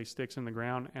that simply sticks in the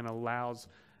ground and allows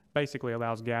basically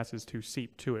allows gases to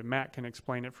seep to it. Matt can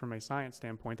explain it from a science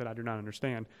standpoint that I do not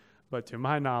understand, but to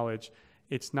my knowledge,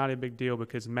 it's not a big deal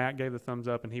because Matt gave the thumbs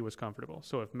up and he was comfortable.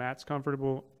 So if Matt's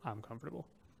comfortable, I'm comfortable.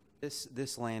 This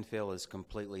landfill is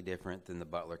completely different than the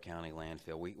Butler County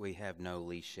landfill. We have no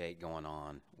leachate going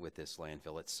on with this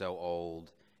landfill. It's so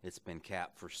old. It's been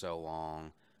capped for so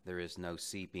long. There is no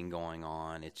seeping going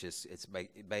on. It's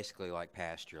basically like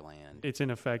pasture land. It's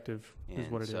ineffective, is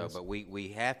what it is. But we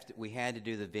had to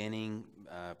do the venting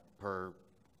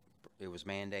it was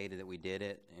mandated that we did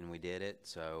it, and we did it.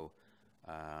 So,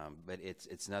 but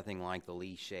it's nothing like the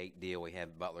leachate deal we have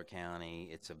in Butler County.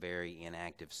 It's a very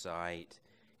inactive site,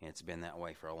 and it's been that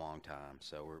way for a long time.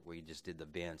 So we just did the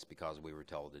vents because we were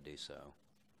told to do so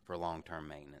for long-term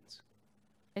maintenance.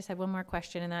 I just had one more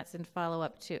question, and that's in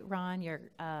follow-up to Ron.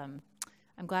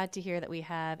 I'm glad to hear that we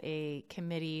have a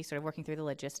committee sort of working through the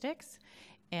logistics.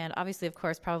 And obviously, of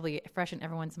course, probably fresh in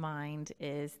everyone's mind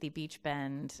is the Beach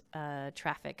Bend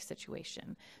traffic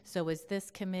situation. So was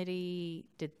this committee,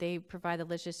 did they provide the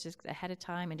logistics ahead of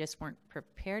time and just weren't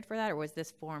prepared for that? Or was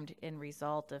this formed in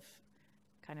result of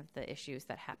kind of the issues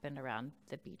that happened around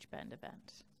the Beach Bend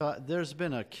event? There's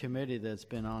been a committee that's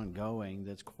been ongoing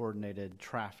that's coordinated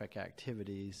traffic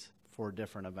activities for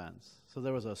different events. So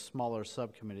there was a smaller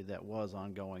subcommittee that was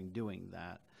ongoing doing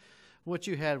that. What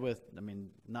you had with,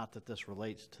 not that this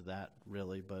relates to that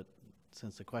really, but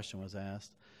since the question was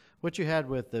asked, what you had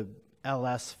with the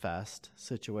LS Fest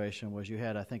situation was you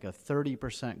had, I think, a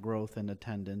 30% growth in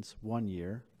attendance one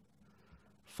year,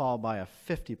 followed by a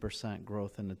 50%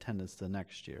 growth in attendance the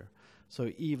next year. So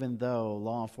even though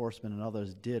law enforcement and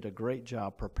others did a great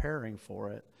job preparing for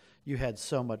it, you had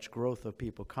so much growth of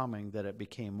people coming that it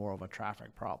became more of a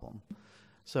traffic problem.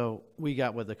 So we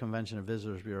got with the Convention and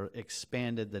Visitors Bureau,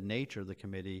 expanded the nature of the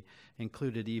committee,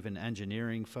 included even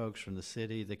engineering folks from the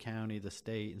city, the county, the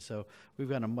state. And so we've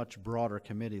got a much broader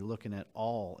committee looking at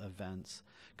all events.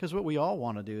 Because what we all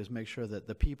want to do is make sure that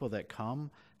the people that come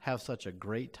have such a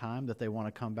great time that they want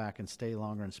to come back and stay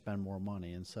longer and spend more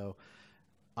money. And so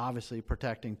obviously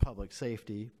protecting public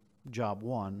safety, job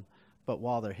one, but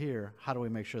while they're here, how do we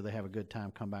make sure they have a good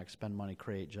time, come back, spend money,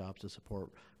 create jobs to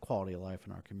support quality of life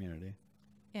in our community?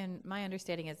 And my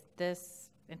understanding is this,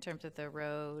 in terms of the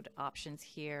road options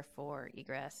here for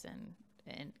egress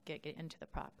and get into the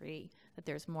property, that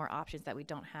there's more options that we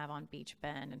don't have on Beach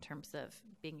Bend in terms of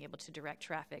being able to direct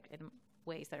traffic in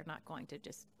ways that are not going to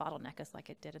just bottleneck us like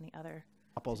it did in the other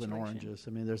Apples situation. and oranges.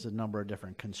 There's a number of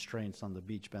different constraints on the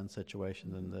Beach Bend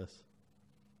situation than this.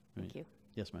 Thank you.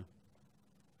 Yes, ma'am.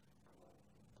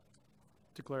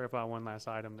 To clarify one last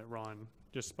item that Ron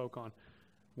just spoke on,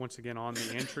 once again, on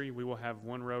the entry, we will have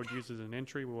one road used as an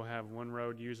entry. We will have one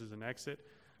road used as an exit.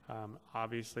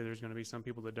 Obviously, there's going to be some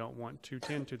people that don't want to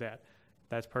tend to that.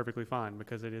 That's perfectly fine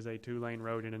because it is a two-lane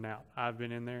road in and out. I've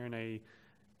been in there in a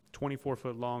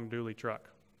 24-foot long dually truck,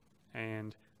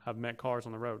 and I've met cars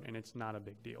on the road, and it's not a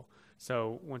big deal.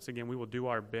 So once again, we will do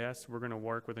our best. We're going to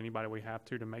work with anybody we have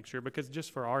to make sure, because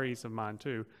just for our ease of mind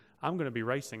too, I'm going to be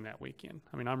racing that weekend.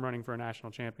 I'm running for a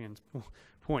national champion's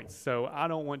points. So I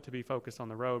don't want to be focused on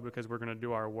the road because we're going to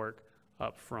do our work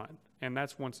up front. And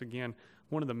that's, once again,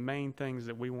 one of the main things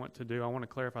that we want to do. I want to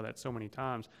clarify that so many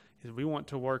times, is we want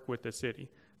to work with the city.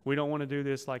 We don't want to do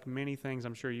this like many things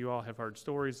I'm sure you all have heard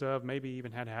stories of, maybe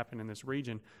even had happen in this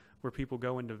region, where people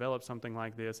go and develop something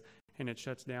like this and it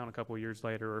shuts down a couple of years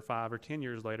later or 5 or 10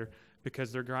 years later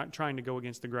because they're trying to go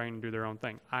against the grain and do their own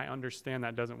thing. I understand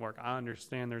that doesn't work. I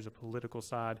understand there's a political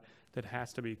side that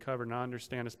has to be covered, and I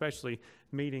understand, especially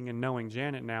meeting and knowing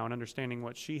Janet now and understanding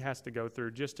what she has to go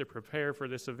through just to prepare for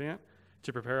this event,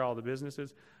 to prepare all the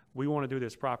businesses. We want to do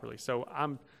this properly. So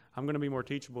I'm going to be more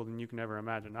teachable than you can ever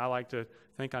imagine. I like to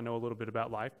think I know a little bit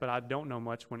about life, but I don't know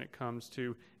much when it comes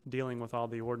to dealing with all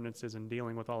the ordinances and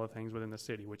dealing with all the things within the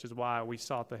city, which is why we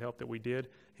sought the help that we did,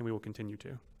 and we will continue to.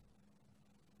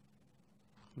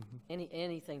 Mm-hmm.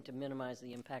 Anything to minimize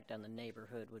the impact on the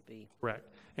neighborhood would be correct.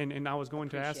 And I was going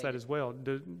to ask that as well.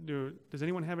 Does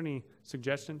anyone have any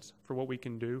suggestions for what we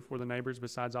can do for the neighbors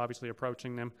besides obviously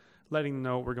approaching them, letting them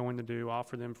know what we're going to do,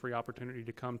 offer them free opportunity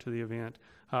to come to the event?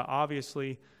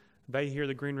 Obviously, they hear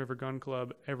the Green River Gun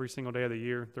Club every single day of the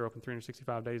year. They're open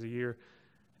 365 days a year.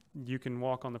 You can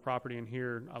walk on the property and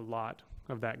hear a lot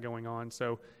of that going on.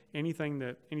 So any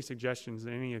suggestions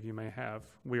that any of you may have,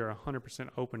 we are 100%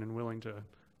 open and willing to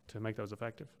make those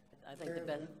effective. I think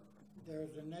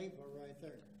there's a neighbor right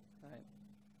there. Right.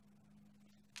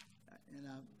 And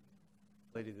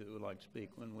lady that would like to speak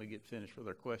when we get finished with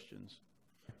our questions.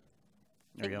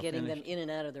 Getting them in and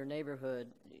out of their neighborhood,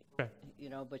 okay.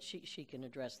 But she can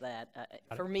address that.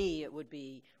 For me, it would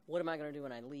be, what am I going to do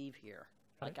when I leave here?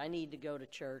 Like I need to go to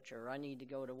church or I need to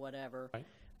go to whatever,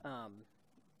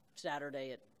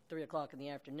 Saturday at 3 o'clock in the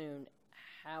afternoon,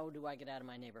 how do I get out of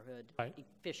my neighborhood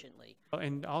efficiently?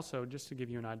 And also, just to give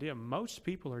you an idea, most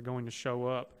people are going to show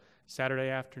up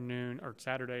Friday afternoon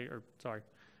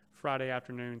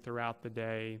throughout the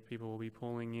day. People will be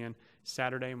pulling in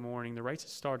Saturday morning. The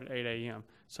races start at 8 a.m.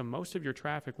 So most of your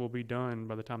traffic will be done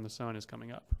by the time the sun is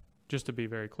coming up, just to be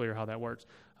very clear how that works.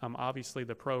 Obviously,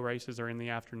 the pro races are in the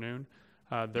afternoon.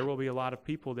 There will be a lot of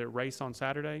people that race on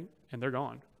Saturday, and they're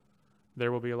gone.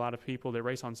 There will be a lot of people that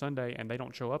race on Sunday, and they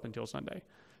don't show up until Sunday.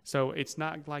 So it's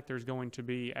not like there's going to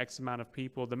be X amount of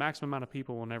people. The maximum amount of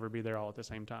people will never be there all at the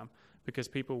same time because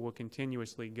people will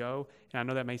continuously go. And I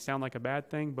know that may sound like a bad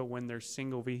thing, but when there's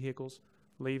single vehicles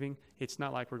leaving, it's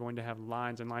not like we're going to have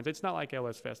lines and lines. It's not like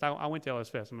LS Fest. I went to LS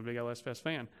Fest. I'm a big LS Fest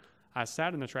fan. I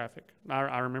sat in the traffic.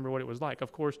 I remember what it was like.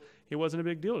 Of course, it wasn't a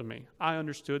big deal to me. I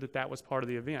understood that was part of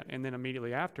the event. And then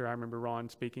immediately after, I remember Ron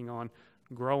speaking on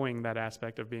growing that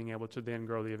aspect of being able to then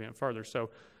grow the event further. So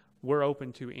we're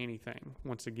open to anything.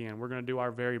 Once again, we're going to do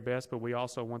our very best, but we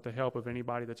also want the help of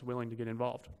anybody that's willing to get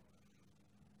involved.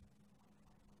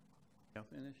 Y'all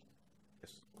finished?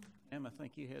 Yes. Em, I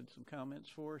think you had some comments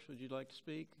for us. Would you like to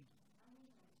speak?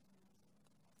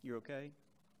 You're okay?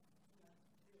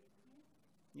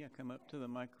 Yeah, come up to the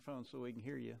microphone so we can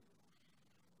hear you.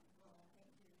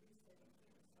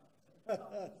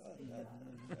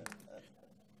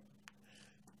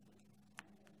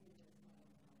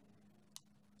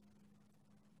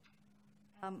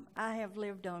 I have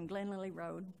lived on Glen Lily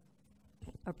Road Give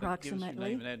us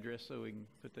approximately. your name and address so we can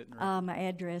put that in record. My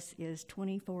address is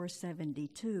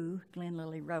 2472 Glen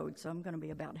Lily Road, so I'm going to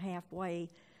be about halfway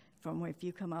from if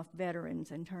you come off Veterans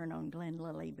and turn on Glen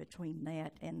Lily between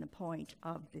that and the point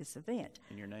of this event.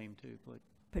 And your name too, please.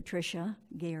 Patricia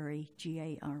Gary,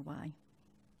 Gary.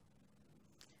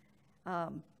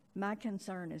 My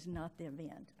concern is not the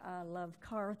event. I love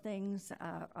car things.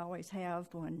 I always have.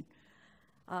 When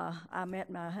I met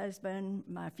my husband,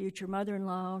 my future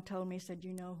mother-in-law told me, said,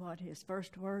 you know what his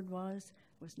first word was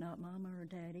not mama or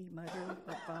daddy, mother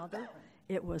or father.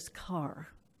 It was car.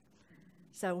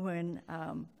 So when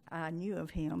I knew of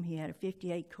him, he had a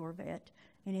 58 Corvette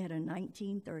and he had a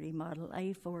 1930 Model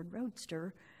A Ford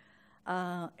Roadster.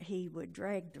 He would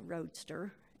drag the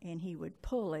Roadster and he would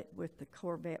pull it with the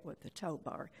Corvette with the tow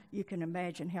bar. You can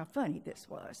imagine how funny this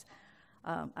was.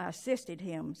 I assisted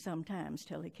him sometimes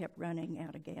till he kept running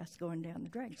out of gas going down the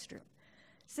drag strip.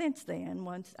 Since then,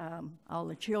 once all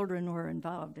the children were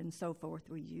involved and so forth,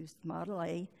 we used Model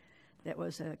A that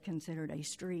was considered a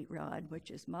street rod,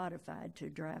 which is modified to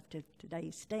drive to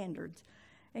today's standards,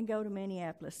 and go to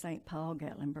Minneapolis, St. Paul,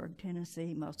 Gatlinburg,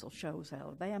 Tennessee, Muscle Shoals,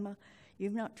 Alabama.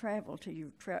 You've not traveled till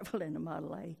you've traveled in a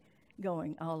Model A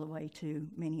going all the way to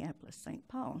Minneapolis, St.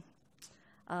 Paul.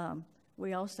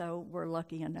 We also were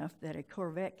lucky enough that a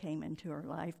Corvette came into our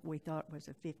life we thought was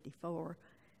a 54,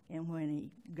 and when he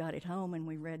got it home and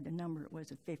we read the number, it was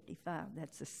a 55.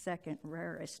 That's the second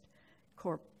rarest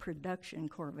production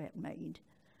Corvette made.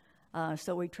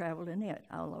 So we traveled in it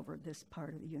all over this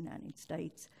part of the United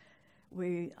States.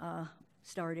 We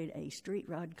started a street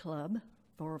rod club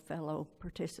for fellow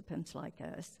participants like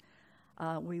us.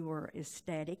 We were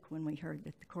ecstatic when we heard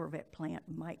that the Corvette plant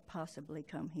might possibly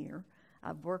come here.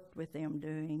 I've worked with them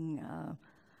doing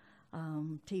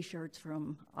T-shirts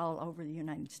from all over the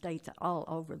United States, all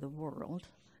over the world.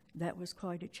 That was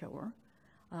quite a chore.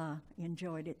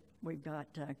 Enjoyed it. We've got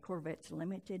Corvettes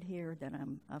Limited here that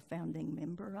I'm a founding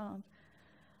member of.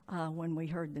 When we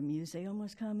heard the museum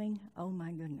was coming, oh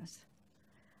my goodness.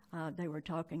 They were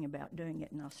talking about doing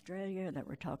it in Australia. They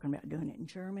were talking about doing it in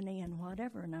Germany and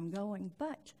whatever, and I'm going,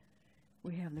 but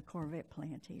we have the Corvette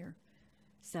plant here.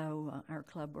 So our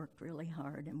club worked really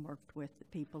hard and worked with the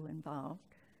people involved,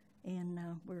 and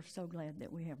we're so glad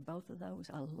that we have both of those.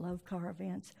 I love car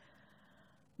events.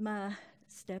 My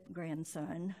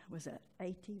step-grandson was an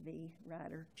ATV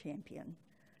rider champion,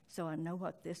 so I know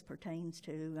what this pertains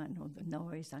to. I know the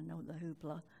noise, I know the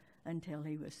hoopla, until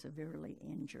he was severely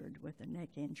injured with a neck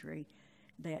injury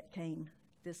that came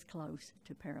this close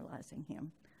to paralyzing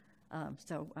him.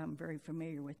 So I'm very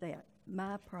familiar with that.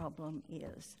 My problem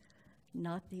is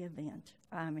not the event.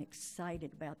 I'm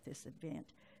excited about this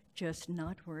event, just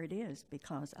not where it is,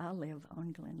 because I live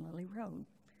on Glen Lily Road,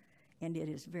 and it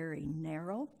is very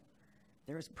narrow.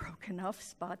 There's broken off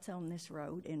spots on this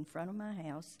road in front of my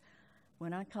house.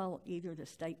 When I call either the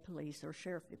state police or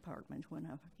sheriff department when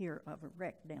I hear of a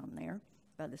wreck down there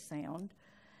by the sound,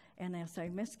 and they'll say,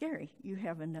 Miss Gary, you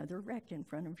have another wreck in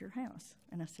front of your house.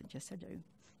 And I said, yes, I do.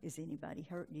 Is anybody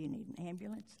hurt? Do you need an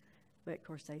ambulance? But, of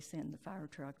course, they send the fire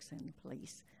trucks and the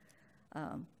police.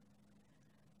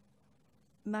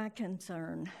 My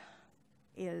concern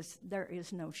is there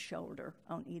is no shoulder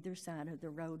on either side of the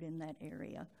road in that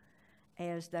area,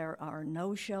 as there are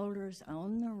no shoulders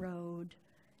on the road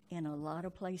in a lot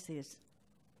of places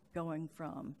going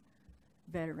from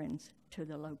Veterans to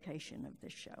the location of the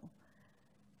show.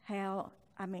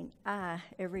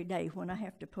 Every day when I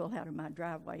have to pull out of my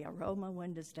driveway, I roll my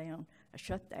windows down, I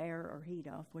shut the air or heat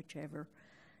off, whichever,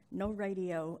 no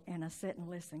radio, and I sit and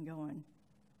listen going,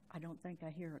 I don't think I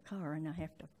hear a car, and I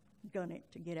have to gun it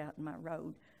to get out in my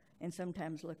road, and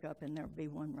sometimes look up and there'll be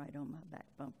one right on my back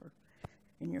bumper,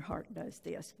 and your heart does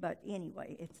this. But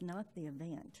anyway, it's not the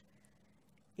event.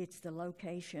 It's the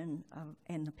location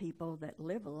and the people that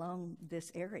live along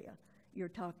this area. You're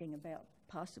talking about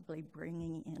possibly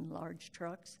bringing in large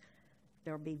trucks.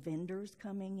 There'll be vendors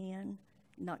coming in,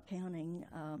 not counting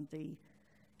the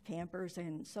campers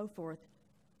and so forth.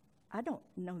 I don't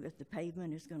know that the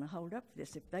pavement is going to hold up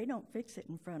this. If they don't fix it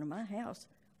in front of my house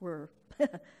where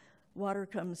water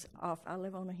comes off, I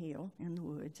live on a hill in the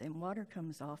woods, and water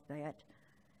comes off that,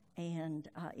 and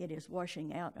it is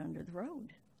washing out under the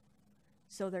road.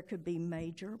 So there could be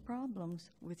major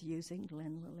problems with using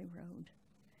Glen Lily Road.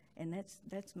 And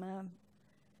that's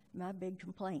my big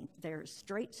complaint. There's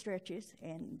straight stretches,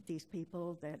 and these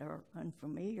people that are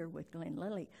unfamiliar with Glen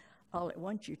Lily, all at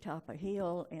once you top a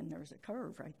hill and there's a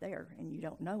curve right there and you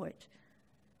don't know it.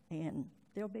 And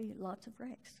there'll be lots of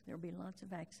wrecks. There'll be lots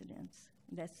of accidents.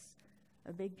 That's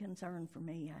a big concern for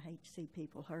me. I hate to see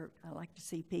people hurt. I like to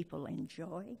see people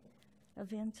enjoy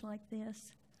events like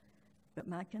this. But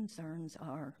my concerns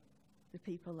are the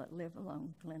people that live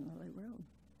along Glen Lily Road.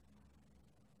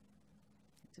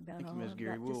 It's about Thank all you, Ms. I've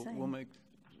Geary. got to say. We'll make,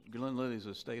 Glen Lily's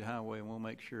a state highway, and we'll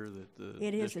make sure that the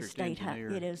It is a district state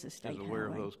engineer it is a state is aware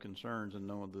of highway. those concerns and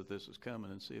knowing that this is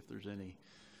coming, and see if there's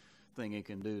anything he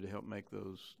can do to help make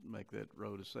that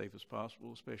road as safe as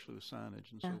possible, especially with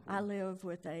signage and so forth. I live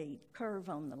with a curve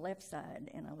on the left side,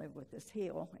 and I live with this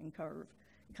hill and curve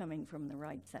coming from the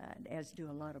right side, as do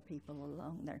a lot of people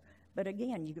along there. But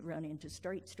again, you could run into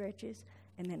straight stretches,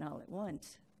 and then all at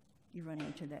once, you run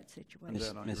into that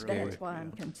situation. Ms. Geary. That's why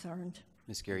I'm concerned.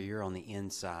 Ms. Geary, you're on the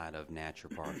inside of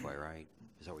Natcher Parkway, right?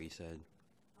 Is that what you said?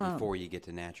 Before you get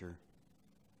to Natcher?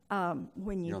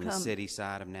 When You're on the city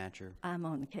side of Natcher? I'm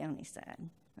on the county side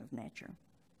of Natcher.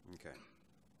 Okay.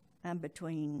 I'm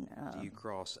between. Do you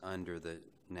cross under the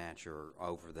Natcher or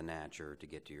over the Natcher to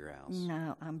get to your house?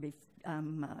 No, I'm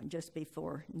just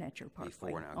before Natcher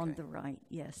Parkway. Before, okay. On the right,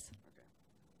 yes.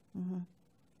 Okay. Mm-hmm.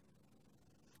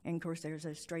 And of course, there's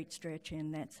a straight stretch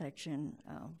in that section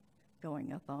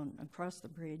going up across the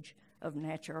bridge of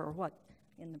Natcher, or what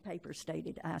in the paper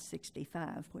stated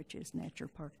I-65, which is Natcher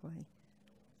Parkway.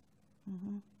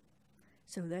 Mm-hmm.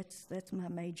 So that's my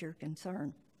major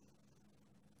concern.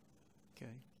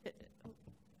 Okay.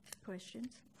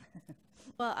 Questions?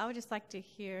 Well, I would just like to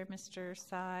hear Mr.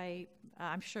 Sy.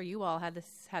 I'm sure you all have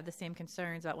the same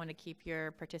concerns about wanting to keep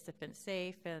your participants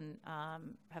safe and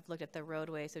have looked at the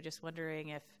roadway. So just wondering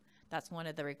if that's one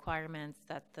of the requirements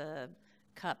that the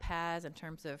CUP has in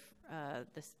terms of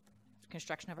this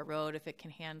construction of a road, if it can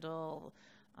handle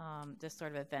this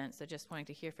sort of event. So just wanting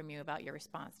to hear from you about your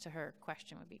response to her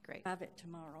question would be great. Drive it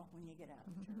tomorrow when you get out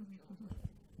of church.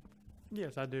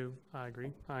 Yes, I do. I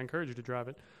agree. I encourage you to drive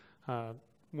it.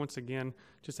 Once again,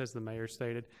 just as the mayor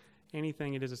stated,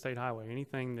 anything, it is a state highway.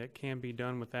 Anything that can be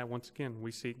done with that, once again, we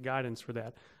seek guidance for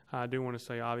that. I do want to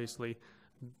say, obviously,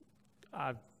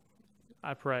 I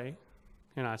pray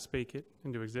and I speak it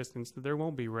into existence that there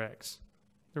won't be wrecks.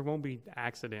 There won't be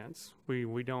accidents.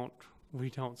 We don't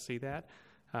see that.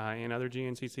 In other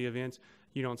GNCC events,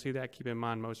 you don't see that. Keep in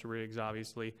mind, most rigs,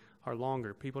 obviously, are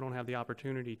longer. People don't have the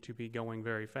opportunity to be going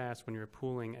very fast when you're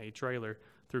pulling a trailer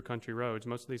through country roads.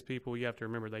 Most of these people, you have to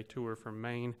remember, they tour from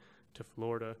Maine to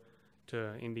Florida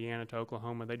to Indiana to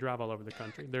Oklahoma. They drive all over the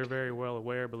country. They're very well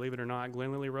aware. Believe it or not,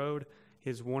 Glen Lily Road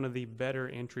is one of the better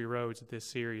entry roads that this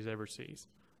series ever sees.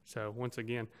 So once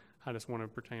again, I just want to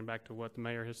pertain back to what the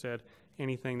mayor has said.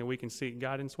 Anything that we can seek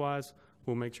guidance-wise,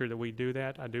 we'll make sure that we do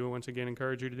that. I do once again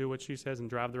encourage you to do what she says and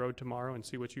drive the road tomorrow and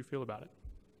see what you feel about it.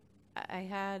 I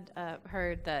had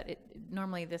heard that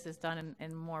normally this is done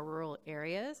in more rural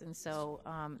areas, and so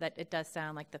that it does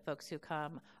sound like the folks who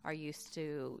come are used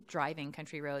to driving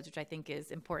country roads, which I think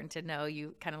is important to know.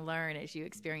 You kind of learn as you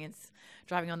experience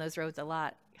driving on those roads a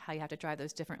lot how you have to drive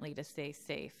those differently to stay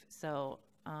safe. So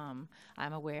I'm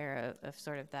aware of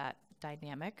sort of that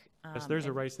dynamic. Yes, there's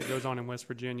a race that goes on in West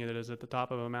Virginia that is at the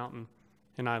top of a mountain,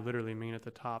 and I literally mean at the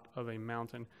top of a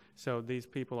mountain. So these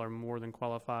people are more than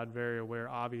qualified, very aware.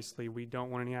 Obviously, we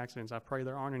don't want any accidents. I pray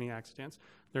there aren't any accidents.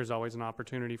 There's always an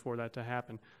opportunity for that to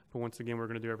happen. But once again, we're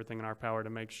going to do everything in our power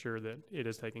to make sure that it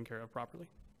is taken care of properly.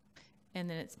 And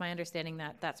then it's my understanding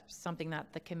that that's something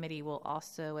that the committee will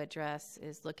also address,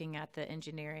 is looking at the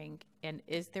engineering. And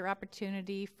is there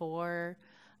opportunity for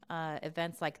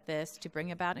events like this to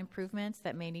bring about improvements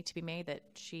that may need to be made that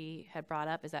she had brought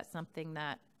up? Is that something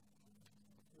that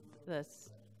this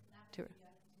tour?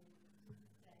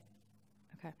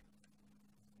 Okay.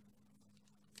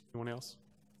 Anyone else?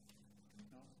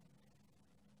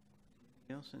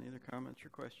 Any other comments or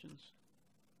questions?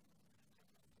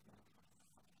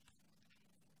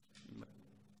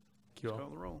 Please call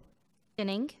the roll.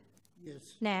 Denning.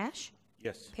 Yes. Nash.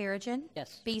 Yes. Perigin.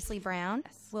 Yes. Beasley Brown.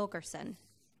 Wilkerson.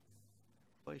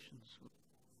 Congratulations.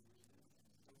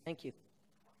 Thank you.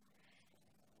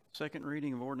 Second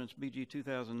reading of ordinance BG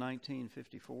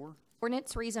 2019-54.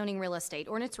 Ordinance rezoning real estate.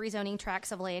 Ordinance rezoning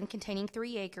tracts of land containing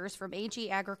 3 acres from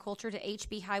AG Agriculture to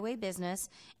HB Highway Business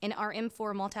in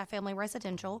RM4 multifamily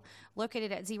residential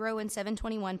located at 0 and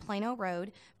 721 Plano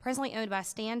Road, presently owned by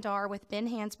Stan Dar with Ben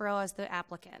Hansborough as the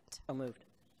applicant. So moved.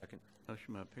 Second.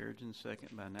 Motion by Perigin,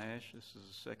 second by Nash. This is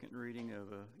the second reading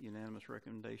of a unanimous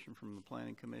recommendation from the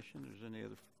Planning Commission. Is there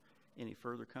any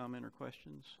further comment or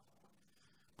questions?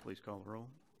 Please call the roll.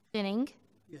 Denning.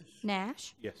 Yes.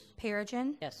 Nash. Yes.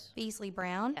 Perigin. Yes. Beasley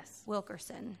Brown. Yes.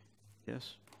 Wilkerson.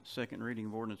 Yes. Second reading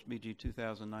of ordinance BG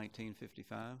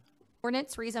 2019-55.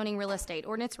 Ordinance rezoning real estate.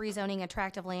 Ordinance rezoning a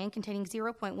tract of land containing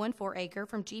 0.14 acre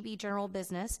from GB General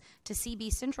Business to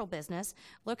CB Central Business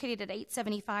located at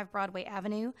 875 Broadway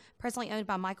Avenue, presently owned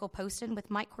by Michael Poston with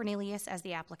Mike Cornelius as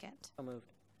the applicant. So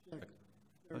moved.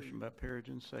 Motion by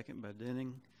Perigin, second by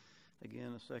Denning.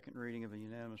 Again, a second reading of a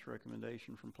unanimous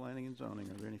recommendation from Planning and Zoning.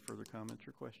 Are there any further comments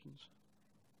or questions?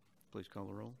 Please call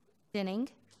the roll. Denning.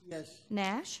 Yes.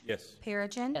 Nash. Yes.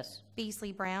 Perigin. Yes.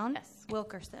 Beasley Brown. Yes.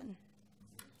 Wilkerson.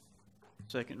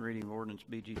 Second reading of ordinance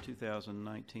BG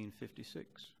 2019-56.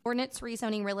 Ordinance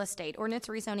rezoning real estate. Ordinance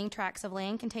rezoning tracts of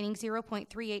land containing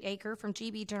 0.38 acre from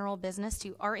GB General Business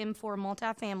to RM4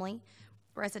 multifamily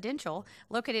residential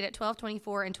located at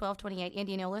 1224 and 1228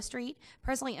 Indianola Street,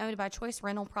 presently owned by Choice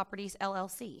Rental Properties,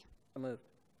 LLC. So moved.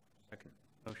 Second.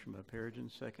 Motion by Perigin,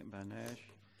 second by Nash.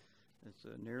 It's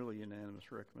a nearly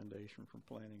unanimous recommendation from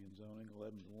Planning and Zoning,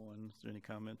 11-1. Is there any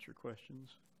comments or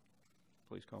questions?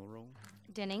 Please call the roll.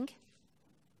 Denning.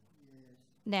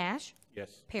 Nash.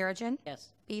 Yes. Perigin. Yes.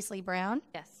 Beasley Brown.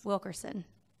 Yes. Wilkerson.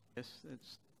 Yes,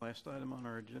 that's the last item on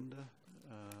our agenda.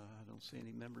 I don't see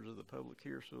any members of the public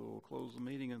here, so we'll close the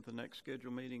meeting at the next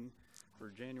scheduled meeting for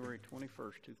January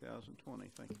 21st, 2020.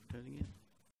 Thank you for tuning in.